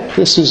effect.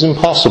 This is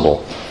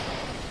impossible.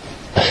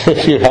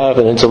 If you have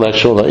an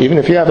intellectual, even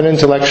if you have an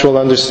intellectual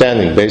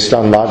understanding based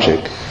on logic,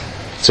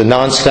 it's a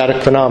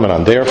non-static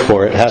phenomenon.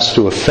 Therefore, it has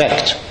to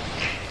affect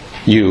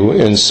you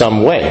in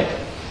some way.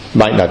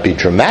 Might not be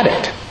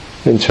dramatic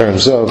in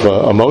terms of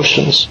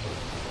emotions,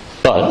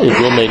 but it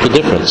will make a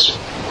difference.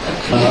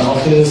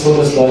 Oft ist es so,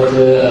 dass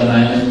Leute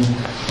meinen,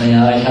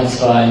 naja, ich habe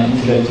zwar ein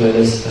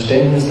intellektuelles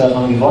Verständnis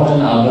davon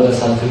gewonnen, aber das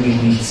hat für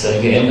mich nichts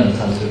geändert,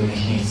 hat für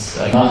mich nichts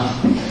gemacht.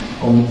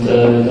 Und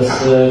das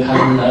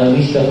kann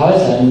nicht der Fall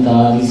sein,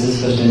 da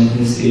dieses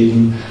Verständnis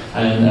eben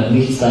ein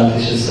nicht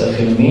statisches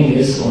Phänomen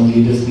ist und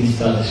jedes nicht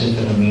statische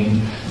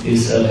Phänomen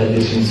ist per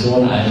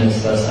Definition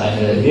eines, das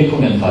eine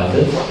Wirkung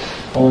entfaltet.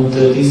 Und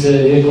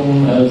diese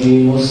Wirkung,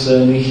 die muss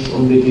nicht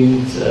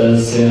unbedingt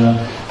sehr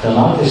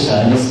dramatisch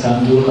sein. Es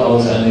kann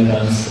durchaus eine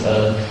ganz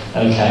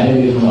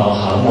kleine Wirkung auch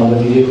haben, aber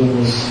die Wirkung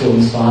muss für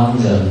uns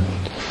vorhanden sein.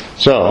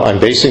 So, I'm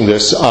basing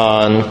this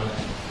on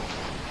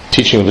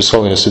teaching of His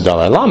Holiness the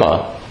Dalai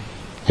Lama.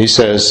 He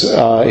says,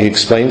 he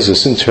explains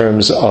this in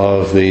terms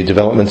of the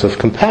development of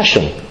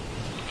compassion.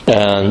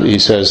 And he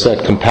says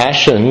that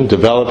compassion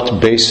developed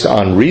based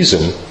on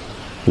reason,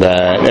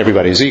 that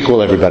everybody's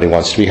equal, everybody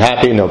wants to be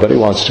happy, nobody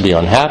wants to be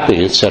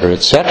unhappy, etc.,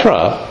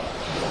 etc.,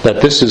 that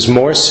this is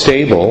more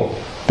stable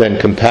than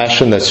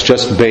compassion that's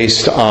just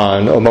based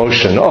on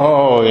emotion.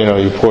 Oh,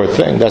 you poor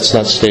thing, that's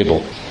not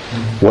stable.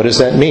 What does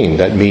that mean?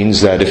 That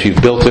means that if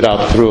you've built it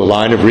up through a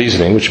line of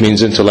reasoning, which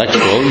means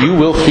intellectual, you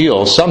will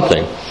feel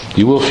something.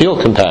 You will feel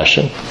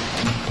compassion.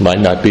 It might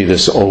not be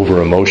this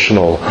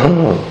over-emotional,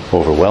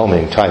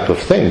 overwhelming type of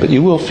thing, but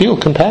you will feel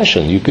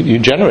compassion. You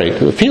generate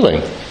a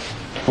feeling.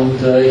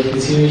 Und ich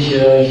beziehe mich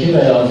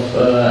hierbei auf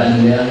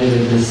eine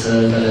Lehrrede des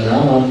Dalai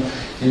Lama,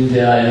 in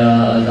der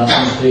er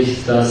davon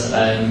spricht, dass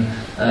ein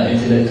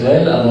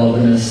intellektuell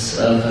erworbenes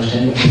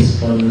Verständnis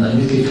von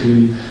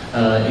Mitgefühl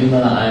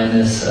immer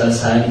eines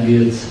sein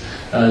wird,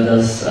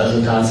 das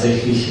also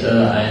tatsächlich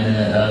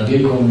eine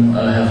Wirkung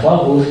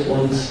hervorruft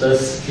und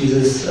dass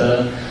dieses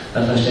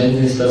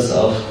Verständnis, das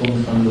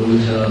aufgrund von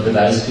logischer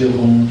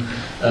Beweisführung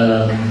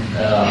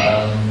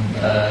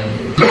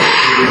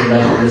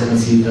dass man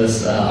sieht,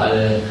 dass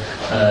alle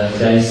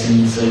gleich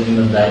sind,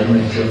 niemand bleiben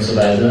möchte und so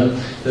weiter,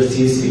 dass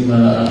dies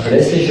immer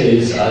verlässlicher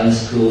ist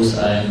als bloß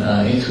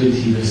ein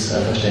intuitives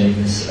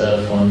Verständnis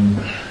von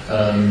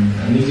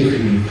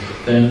Mitgefühl.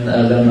 Denn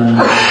wenn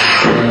man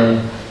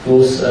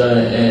bloß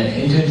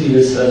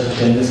intuitives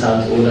Verständnis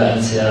hat oder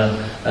einen sehr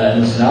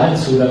emotionalen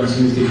Zugang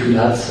zum Mitgefühl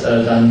hat,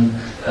 dann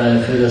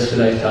führt das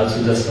vielleicht dazu,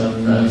 dass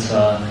man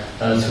zwar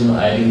zu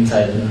einigen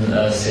Zeiten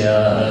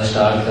sehr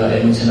stark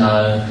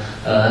emotional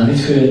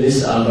mitfühlend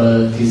ist,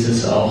 aber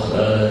dieses auch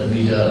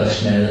wieder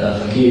schnell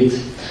vergeht.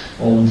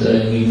 Und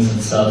im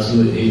Gegensatz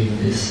dazu eben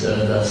ist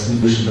das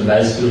mit buddhischen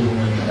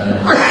Beweisführungen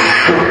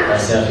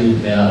sehr viel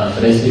mehr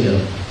verlässlicher.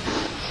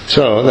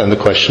 So then the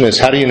question is,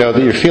 how do you know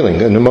that you're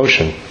feeling an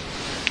emotion?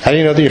 How do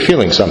you know that you're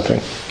feeling something?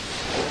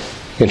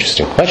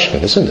 Interesting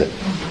question, isn't it?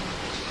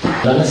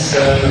 Dann ist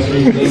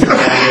natürlich die nächste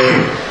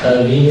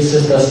Frage, wie ist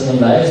es, dass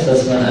man weiß,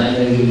 dass man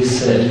eine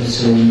gewisse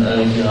Emotion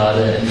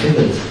gerade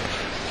empfindet?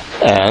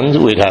 And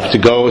we'd have to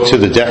go to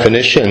the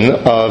definition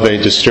of a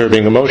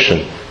disturbing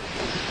emotion.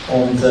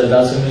 Und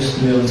dazu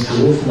müssten wir uns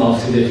berufen auf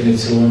die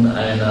Definition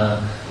einer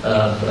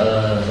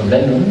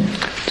Verblendung.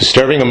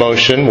 Disturbing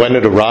emotion, when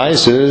it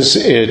arises,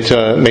 it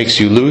makes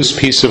you lose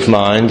peace of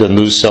mind and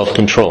lose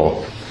self-control.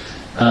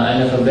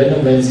 Eine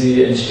Verblendung, wenn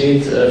sie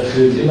entsteht,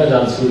 führt immer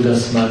dazu,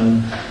 dass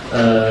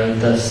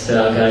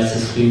der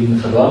Geistesfrieden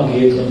verloren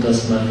geht und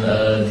dass man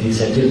die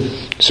Selbst.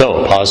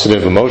 So,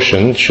 positive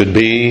emotion should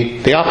be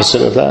the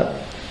opposite of that.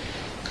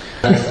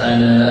 Das heißt,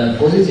 eine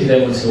positive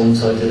Emotion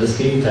sollte das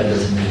Gegenteil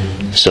dessen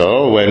bilden.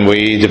 So, when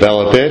we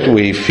develop it,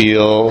 we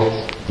feel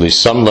at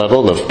least some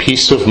level of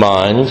peace of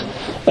mind,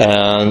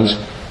 and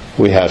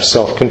we have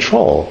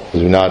self-control.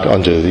 We're not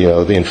under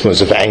the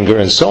influence of anger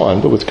and so on,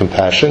 but with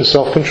compassion,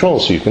 self-control,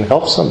 so you can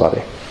help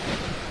somebody.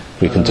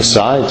 We can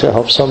decide to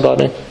help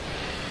somebody.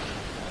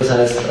 Das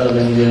heißt,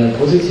 wenn wir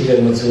positive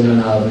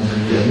Emotionen haben,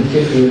 wie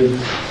Mitgefühl,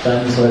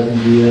 dann sollten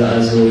wir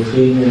also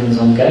Frieden in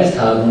unserem Geist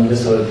haben und wir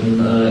sollten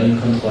in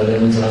Kontrolle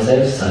unserer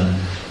selbst sein.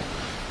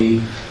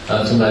 Wie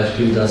zum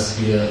Beispiel, dass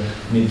wir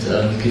mit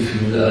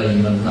Mitgefühl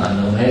jemandem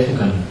anderem helfen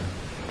können.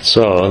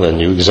 So then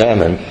you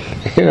examine,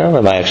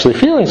 am I actually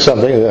feeling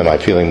something? Am I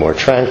feeling more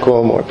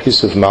tranquil, more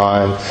peace of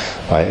mind?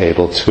 Am I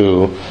able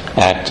to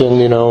act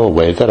in, a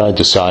way that I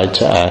decide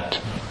to act?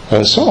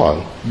 And so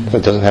on.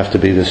 It doesn't have to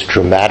be this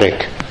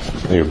dramatic,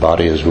 your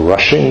body is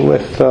rushing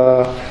with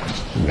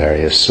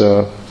various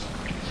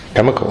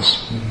chemicals.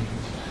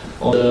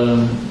 Und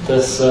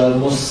das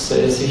muss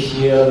sich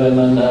hier, wenn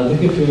man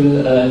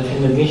Mitgefühl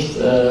empfindet, nicht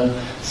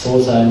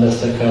so sein,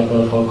 dass der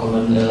Körper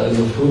vollkommen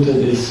überflutet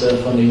ist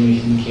von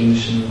irgendwelchen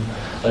chemischen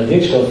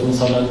Wirkstoffen,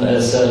 sondern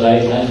es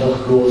reicht einfach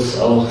bloß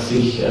auch,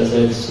 sich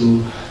selbst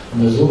zu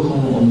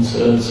untersuchen und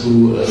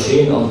zu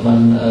sehen, ob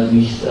man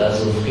nicht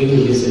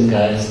friedlich ist im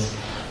Geist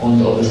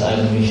und ob es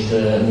einem nicht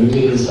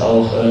möglich ist,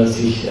 auch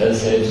sich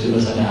selbst über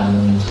seine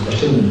Handlungen zu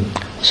bestimmen.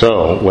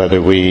 So, whether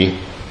we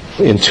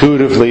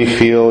intuitively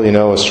feel,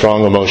 a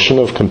strong emotion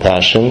of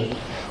compassion,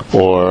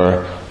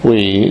 or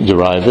we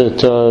derive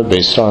it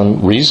based on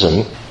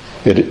reason,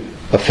 it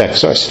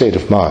affects our state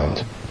of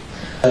mind.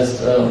 Das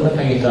heißt,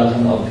 unabhängig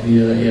davon, ob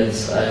wir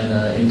jetzt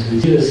ein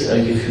intuitives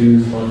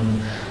Gefühl von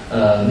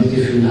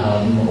Mitgefühl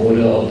haben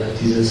oder ob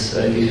dieses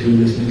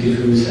Gefühl des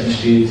Mitgefühls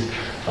entsteht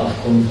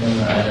aufgrund von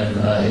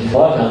einem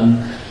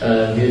Vorgang,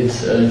 wird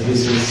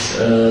dieses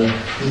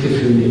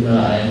Mitgefühl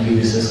immer ein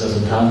gewisses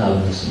Resultat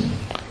haben müssen.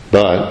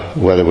 But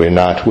whether or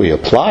not we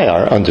apply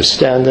our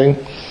understanding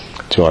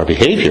to our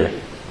behavior,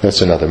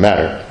 that's another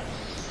matter.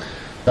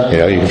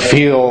 You can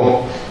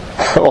feel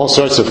all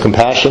sorts of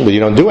compassion, but you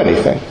don't do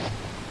anything.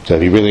 So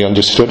have you really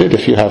understood it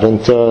if you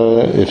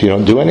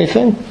don't do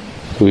anything?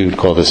 We would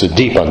call this a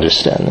deep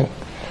understanding.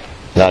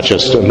 Not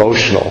just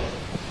emotional,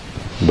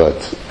 but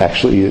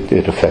actually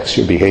it affects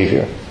your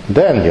behavior.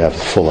 Then you have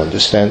the full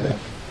understanding.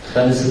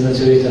 Dann ist es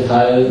natürlich der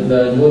Fall,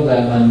 nur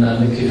weil man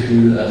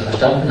Mitgefühl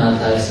verstanden hat,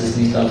 heißt es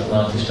nicht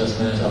automatisch, dass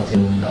man es auf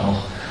den Moment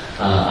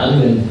auch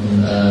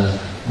anwenden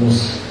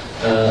muss.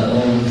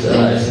 Und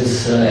es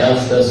ist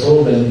erst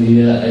so, wenn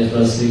wir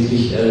etwas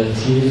wirklich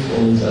tief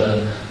und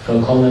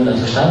vollkommen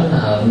verstanden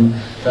haben,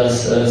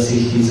 dass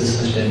sich dieses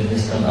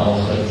Verständnis dann auch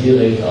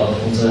direkt auf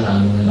unsere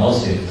Handlungen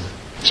auswirkt.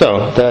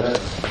 So that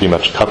pretty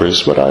much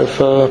covers what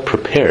I've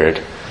prepared,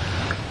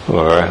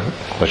 or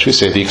what should we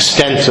say, the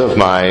extent of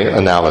my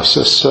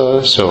analysis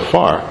so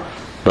far.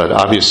 But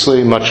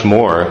obviously much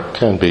more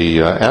can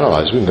be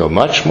analyzed. We can go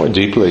much more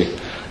deeply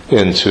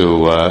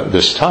into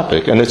this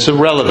topic. And it's a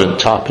relevant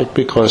topic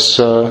because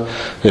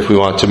if we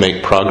want to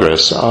make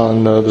progress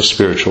on the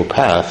spiritual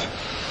path,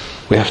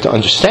 we have to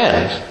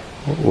understand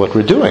what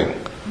we're doing.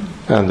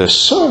 And there's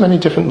so many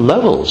different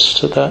levels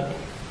to that.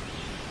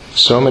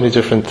 So many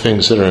different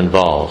things that are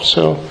involved.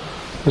 So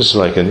this is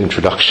like an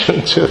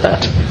introduction to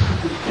that.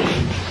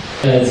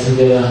 Jetzt sind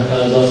wir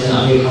dorthin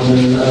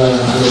angekommen, an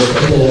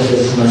das Ende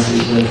dessen, was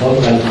ich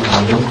vorbereitet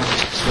habe.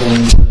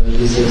 Und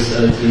dieses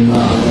Thema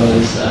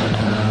aber ist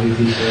ein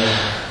wirklich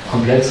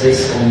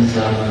komplexes und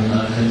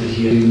man könnte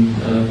hier in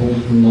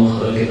Punkten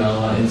noch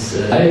genauer ins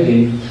Detail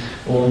gehen.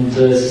 Und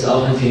es ist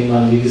auch ein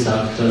Thema, wie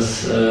gesagt,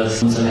 das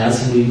uns am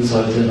Herzen liegen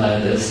sollte,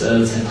 weil es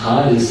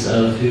zentral ist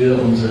für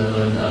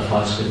unseren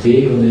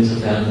Fortschritt. Und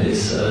insofern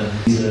ist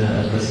diese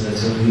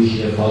Präsentation, die ich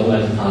hier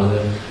vorbereitet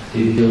habe,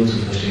 die Regierung zu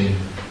verstehen.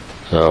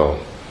 So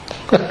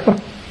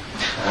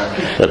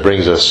That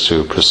brings us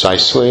to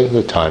precisely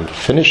the time for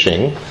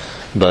finishing,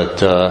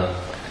 but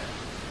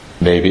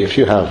maybe if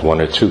you have one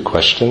or two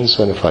questions,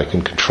 and if I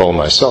can control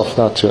myself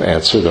not to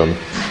answer them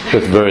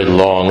with very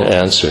long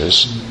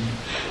answers,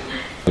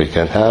 we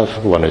can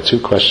have one or two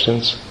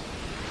questions.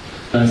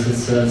 Es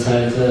ist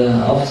Zeit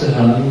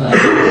aufzuhören,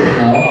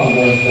 genau,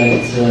 aber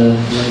vielleicht, wenn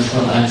es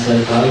noch ein, zwei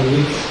Fragen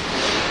gibt,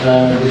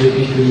 würde ich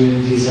mich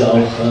bemühen, diese auch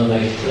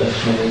recht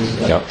schnell zu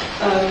beantworten. Ja.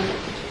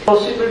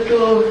 Possible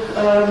to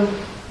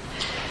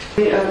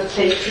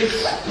take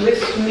this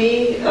with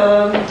me.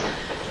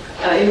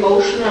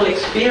 Emotional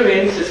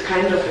experience is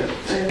kind of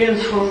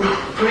experience from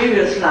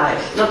previous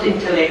lives, not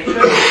intellectual,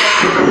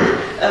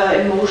 but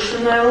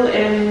emotional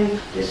and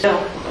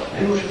emotional.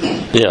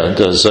 Yeah,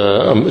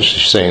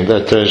 she's saying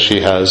that she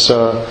has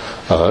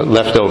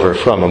leftover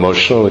from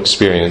emotional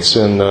experience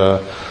in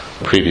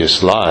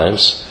previous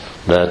lives.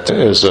 That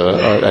is,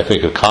 I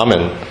think, a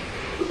common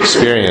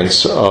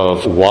experience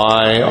of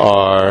why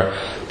are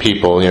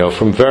people,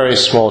 from very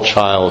small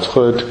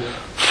childhood,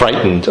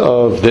 frightened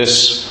of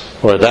this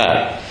or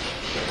that.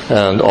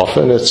 And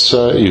often it's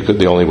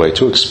the only way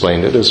to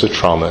explain it is a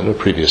trauma in a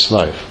previous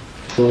life.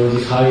 So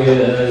die Frage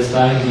ist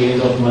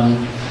dahingehend, ob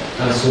man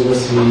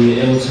sowas wie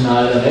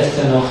emotionale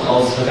Reste noch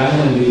aus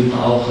vergangenen Leben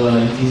auch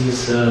in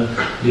dieses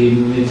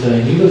Leben mit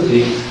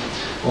hinüberträgt.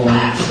 Und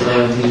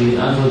die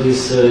Antwort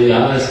ist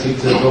ja, es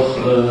gibt doch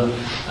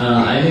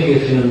einige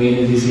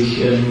Phänomene, die sich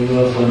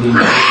nur von den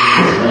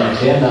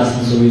erklären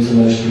lassen, so wie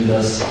zum Beispiel,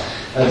 dass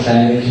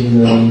kleine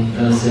Kinder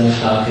sehr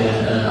starke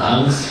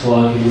Angst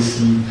vor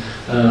gewissen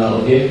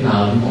Objekten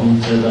haben,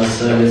 und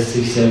das lässt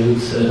sich sehr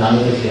gut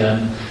damit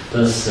erklären,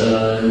 dass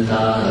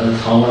da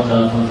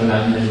Traumata von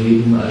vergangenen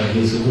Leben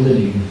hier zugrunde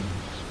liegen.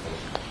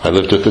 I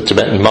lived with a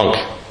Tibetan monk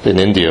in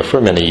India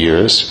for many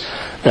years,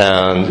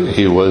 and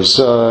he was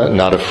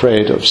not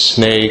afraid of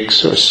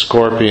snakes or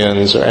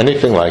scorpions or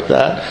anything like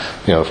that.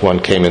 If one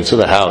came into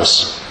the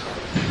house,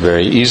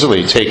 very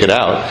easily take it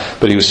out,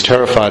 but he was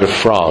terrified of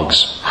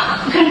frogs.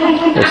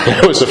 If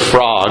there was a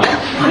frog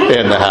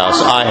in the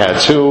house, I had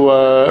to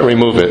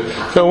remove it.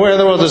 So where in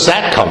the world does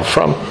that come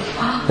from?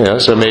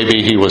 So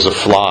maybe he was a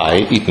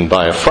fly eaten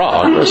by a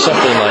frog or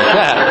something like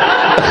that.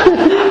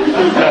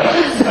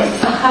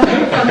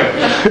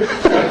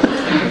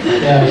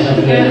 Ja, ich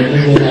habe in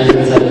Indien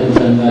einige Zeit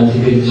mit einem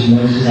tibetischen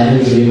Mönch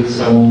zusammengelebt,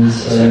 und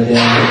der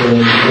hatte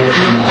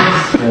große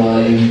Angst vor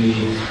irgendwie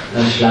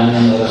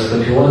Schlangen oder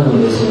Skorpionen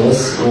oder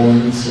sowas,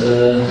 und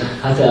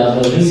hatte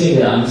aber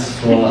riesige Angst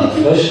vor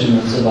Fröschen,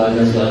 und sobald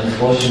so ein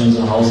Frosch in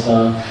unserem Haus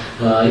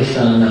war ich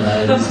dann an der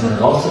Reihe, das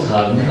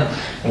rauszutragen.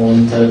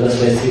 Und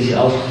das lässt sich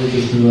auch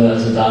wirklich nur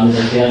damit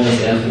erklären, dass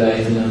er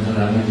vielleicht in einem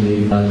vergangenen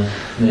Leben mal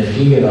eine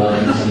Fliege war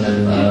und von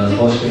einem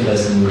Frosch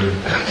gefressen wurde.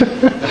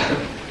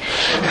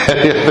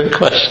 Any other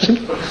question?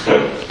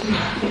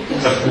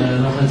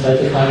 Noch eine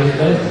zweite Frage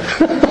vielleicht?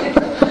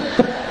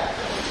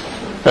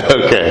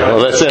 Okay, well,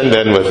 let's end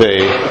then with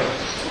a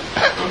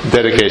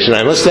dedication.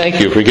 I must thank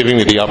you for giving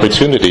me the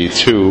opportunity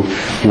to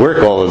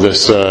work all of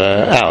this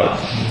out.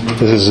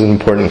 This is an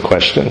important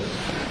question.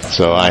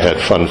 So I had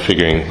fun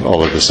figuring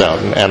all of this out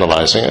and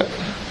analyzing it,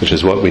 which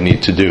is what we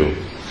need to do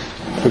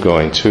if we're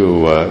going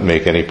to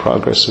make any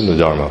progress in the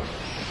Dharma.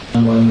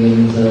 Dann wollen wir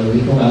mit der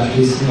Übung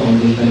abschließen, und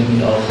ich möchte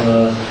mich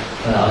auch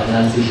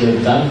herzlich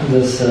bedanken,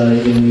 dass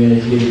ihr mir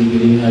hier die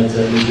Gelegenheit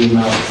gegeben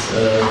habt,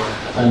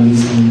 an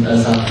diesen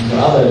Sachen zu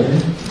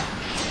arbeiten.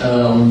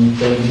 Und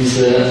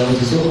diese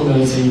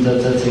Untersuchungen sind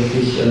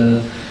tatsächlich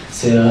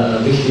sehr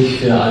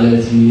wichtig für alle,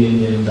 die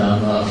in dem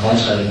Dharma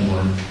fortschreiten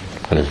wollen.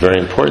 And it's very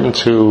important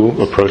to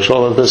approach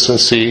all of this and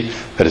see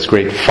that it's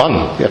great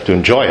fun. You have to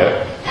enjoy it.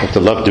 You have to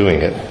love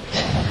doing it.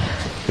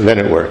 And then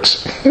it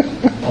works.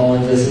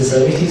 Und es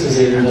ist wichtig zu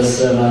sehen,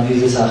 dass man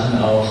diese Sachen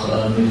auch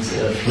mit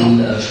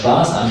viel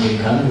Spaß angehen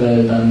kann,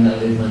 weil dann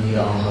wird man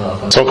hier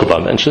auch Sokuba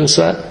mentions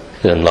that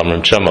in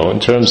Lamrim Chamo in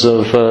terms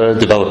of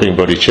developing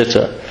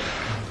bodhicitta.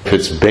 If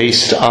it's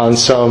based on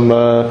some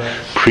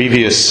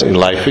previous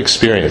life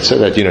experience,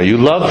 that you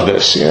love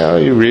this,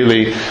 you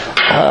really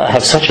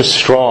have such a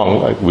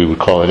strong, like we would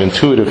call it,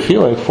 intuitive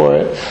feeling for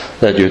it,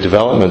 that your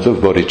development of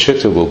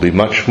bodhicitta will be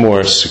much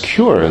more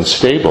secure and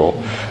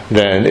stable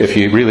than if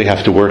you really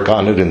have to work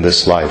on it in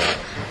this life.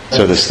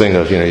 So this thing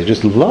of, you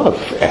just love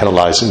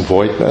analyzing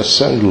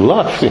voidness and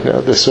love,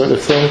 this sort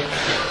of thing,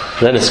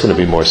 then it's going to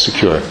be more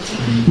secure.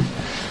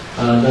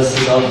 Das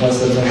ist auch was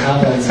der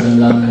Kater in seinem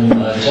langen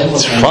Tempo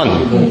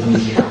über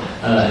die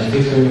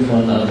Entwicklung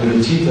von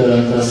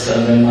Bodhicitta, dass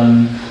wenn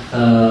man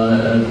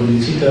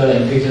Bodhicitta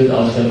entwickelt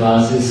auf der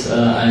Basis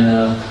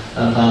einer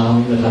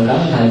Erfahrung in der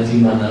Vergangenheit, die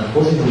man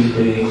positiv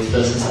belegt,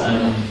 dass es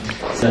einem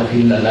sehr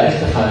viel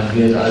leichter fallen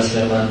wird, als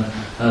wenn man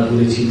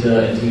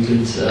Bodhicitta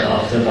entwickelt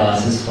auf der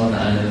Basis von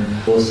einem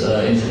groß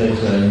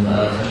intellektuellen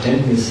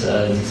Verständnis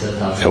dieser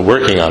Tatsache. You're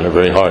working on it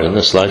very hard in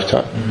this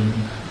lifetime.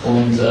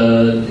 Und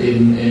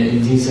eben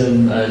in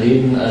diesem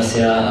Leben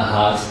sehr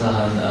hart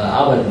daran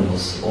arbeiten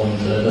muss. Und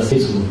das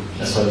hierzu,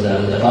 es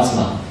sollte Spaß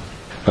machen.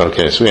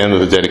 Okay, so we end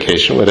with the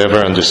dedication. Whatever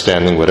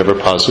understanding, whatever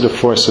positive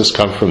forces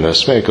come from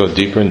this, may it go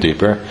deeper and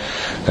deeper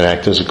and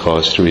act as a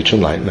cause to reach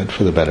enlightenment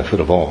for the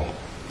benefit of all.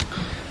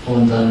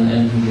 Und dann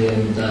enden wir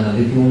mit einer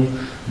Widmung.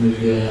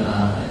 Möge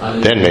alle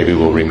Then maybe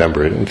we'll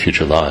remember it in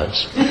future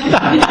lives.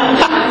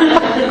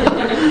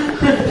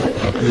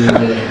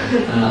 Möge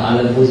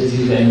alle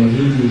positive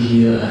Energie, die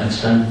hier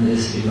entstanden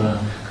ist, immer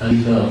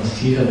tiefer und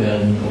tiefer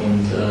werden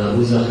und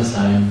Ursache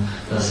sein,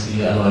 dass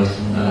wir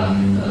Erleuchtung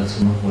erlangen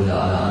zum Wohle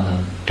aller anderen.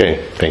 Okay,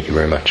 thank you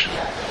very much.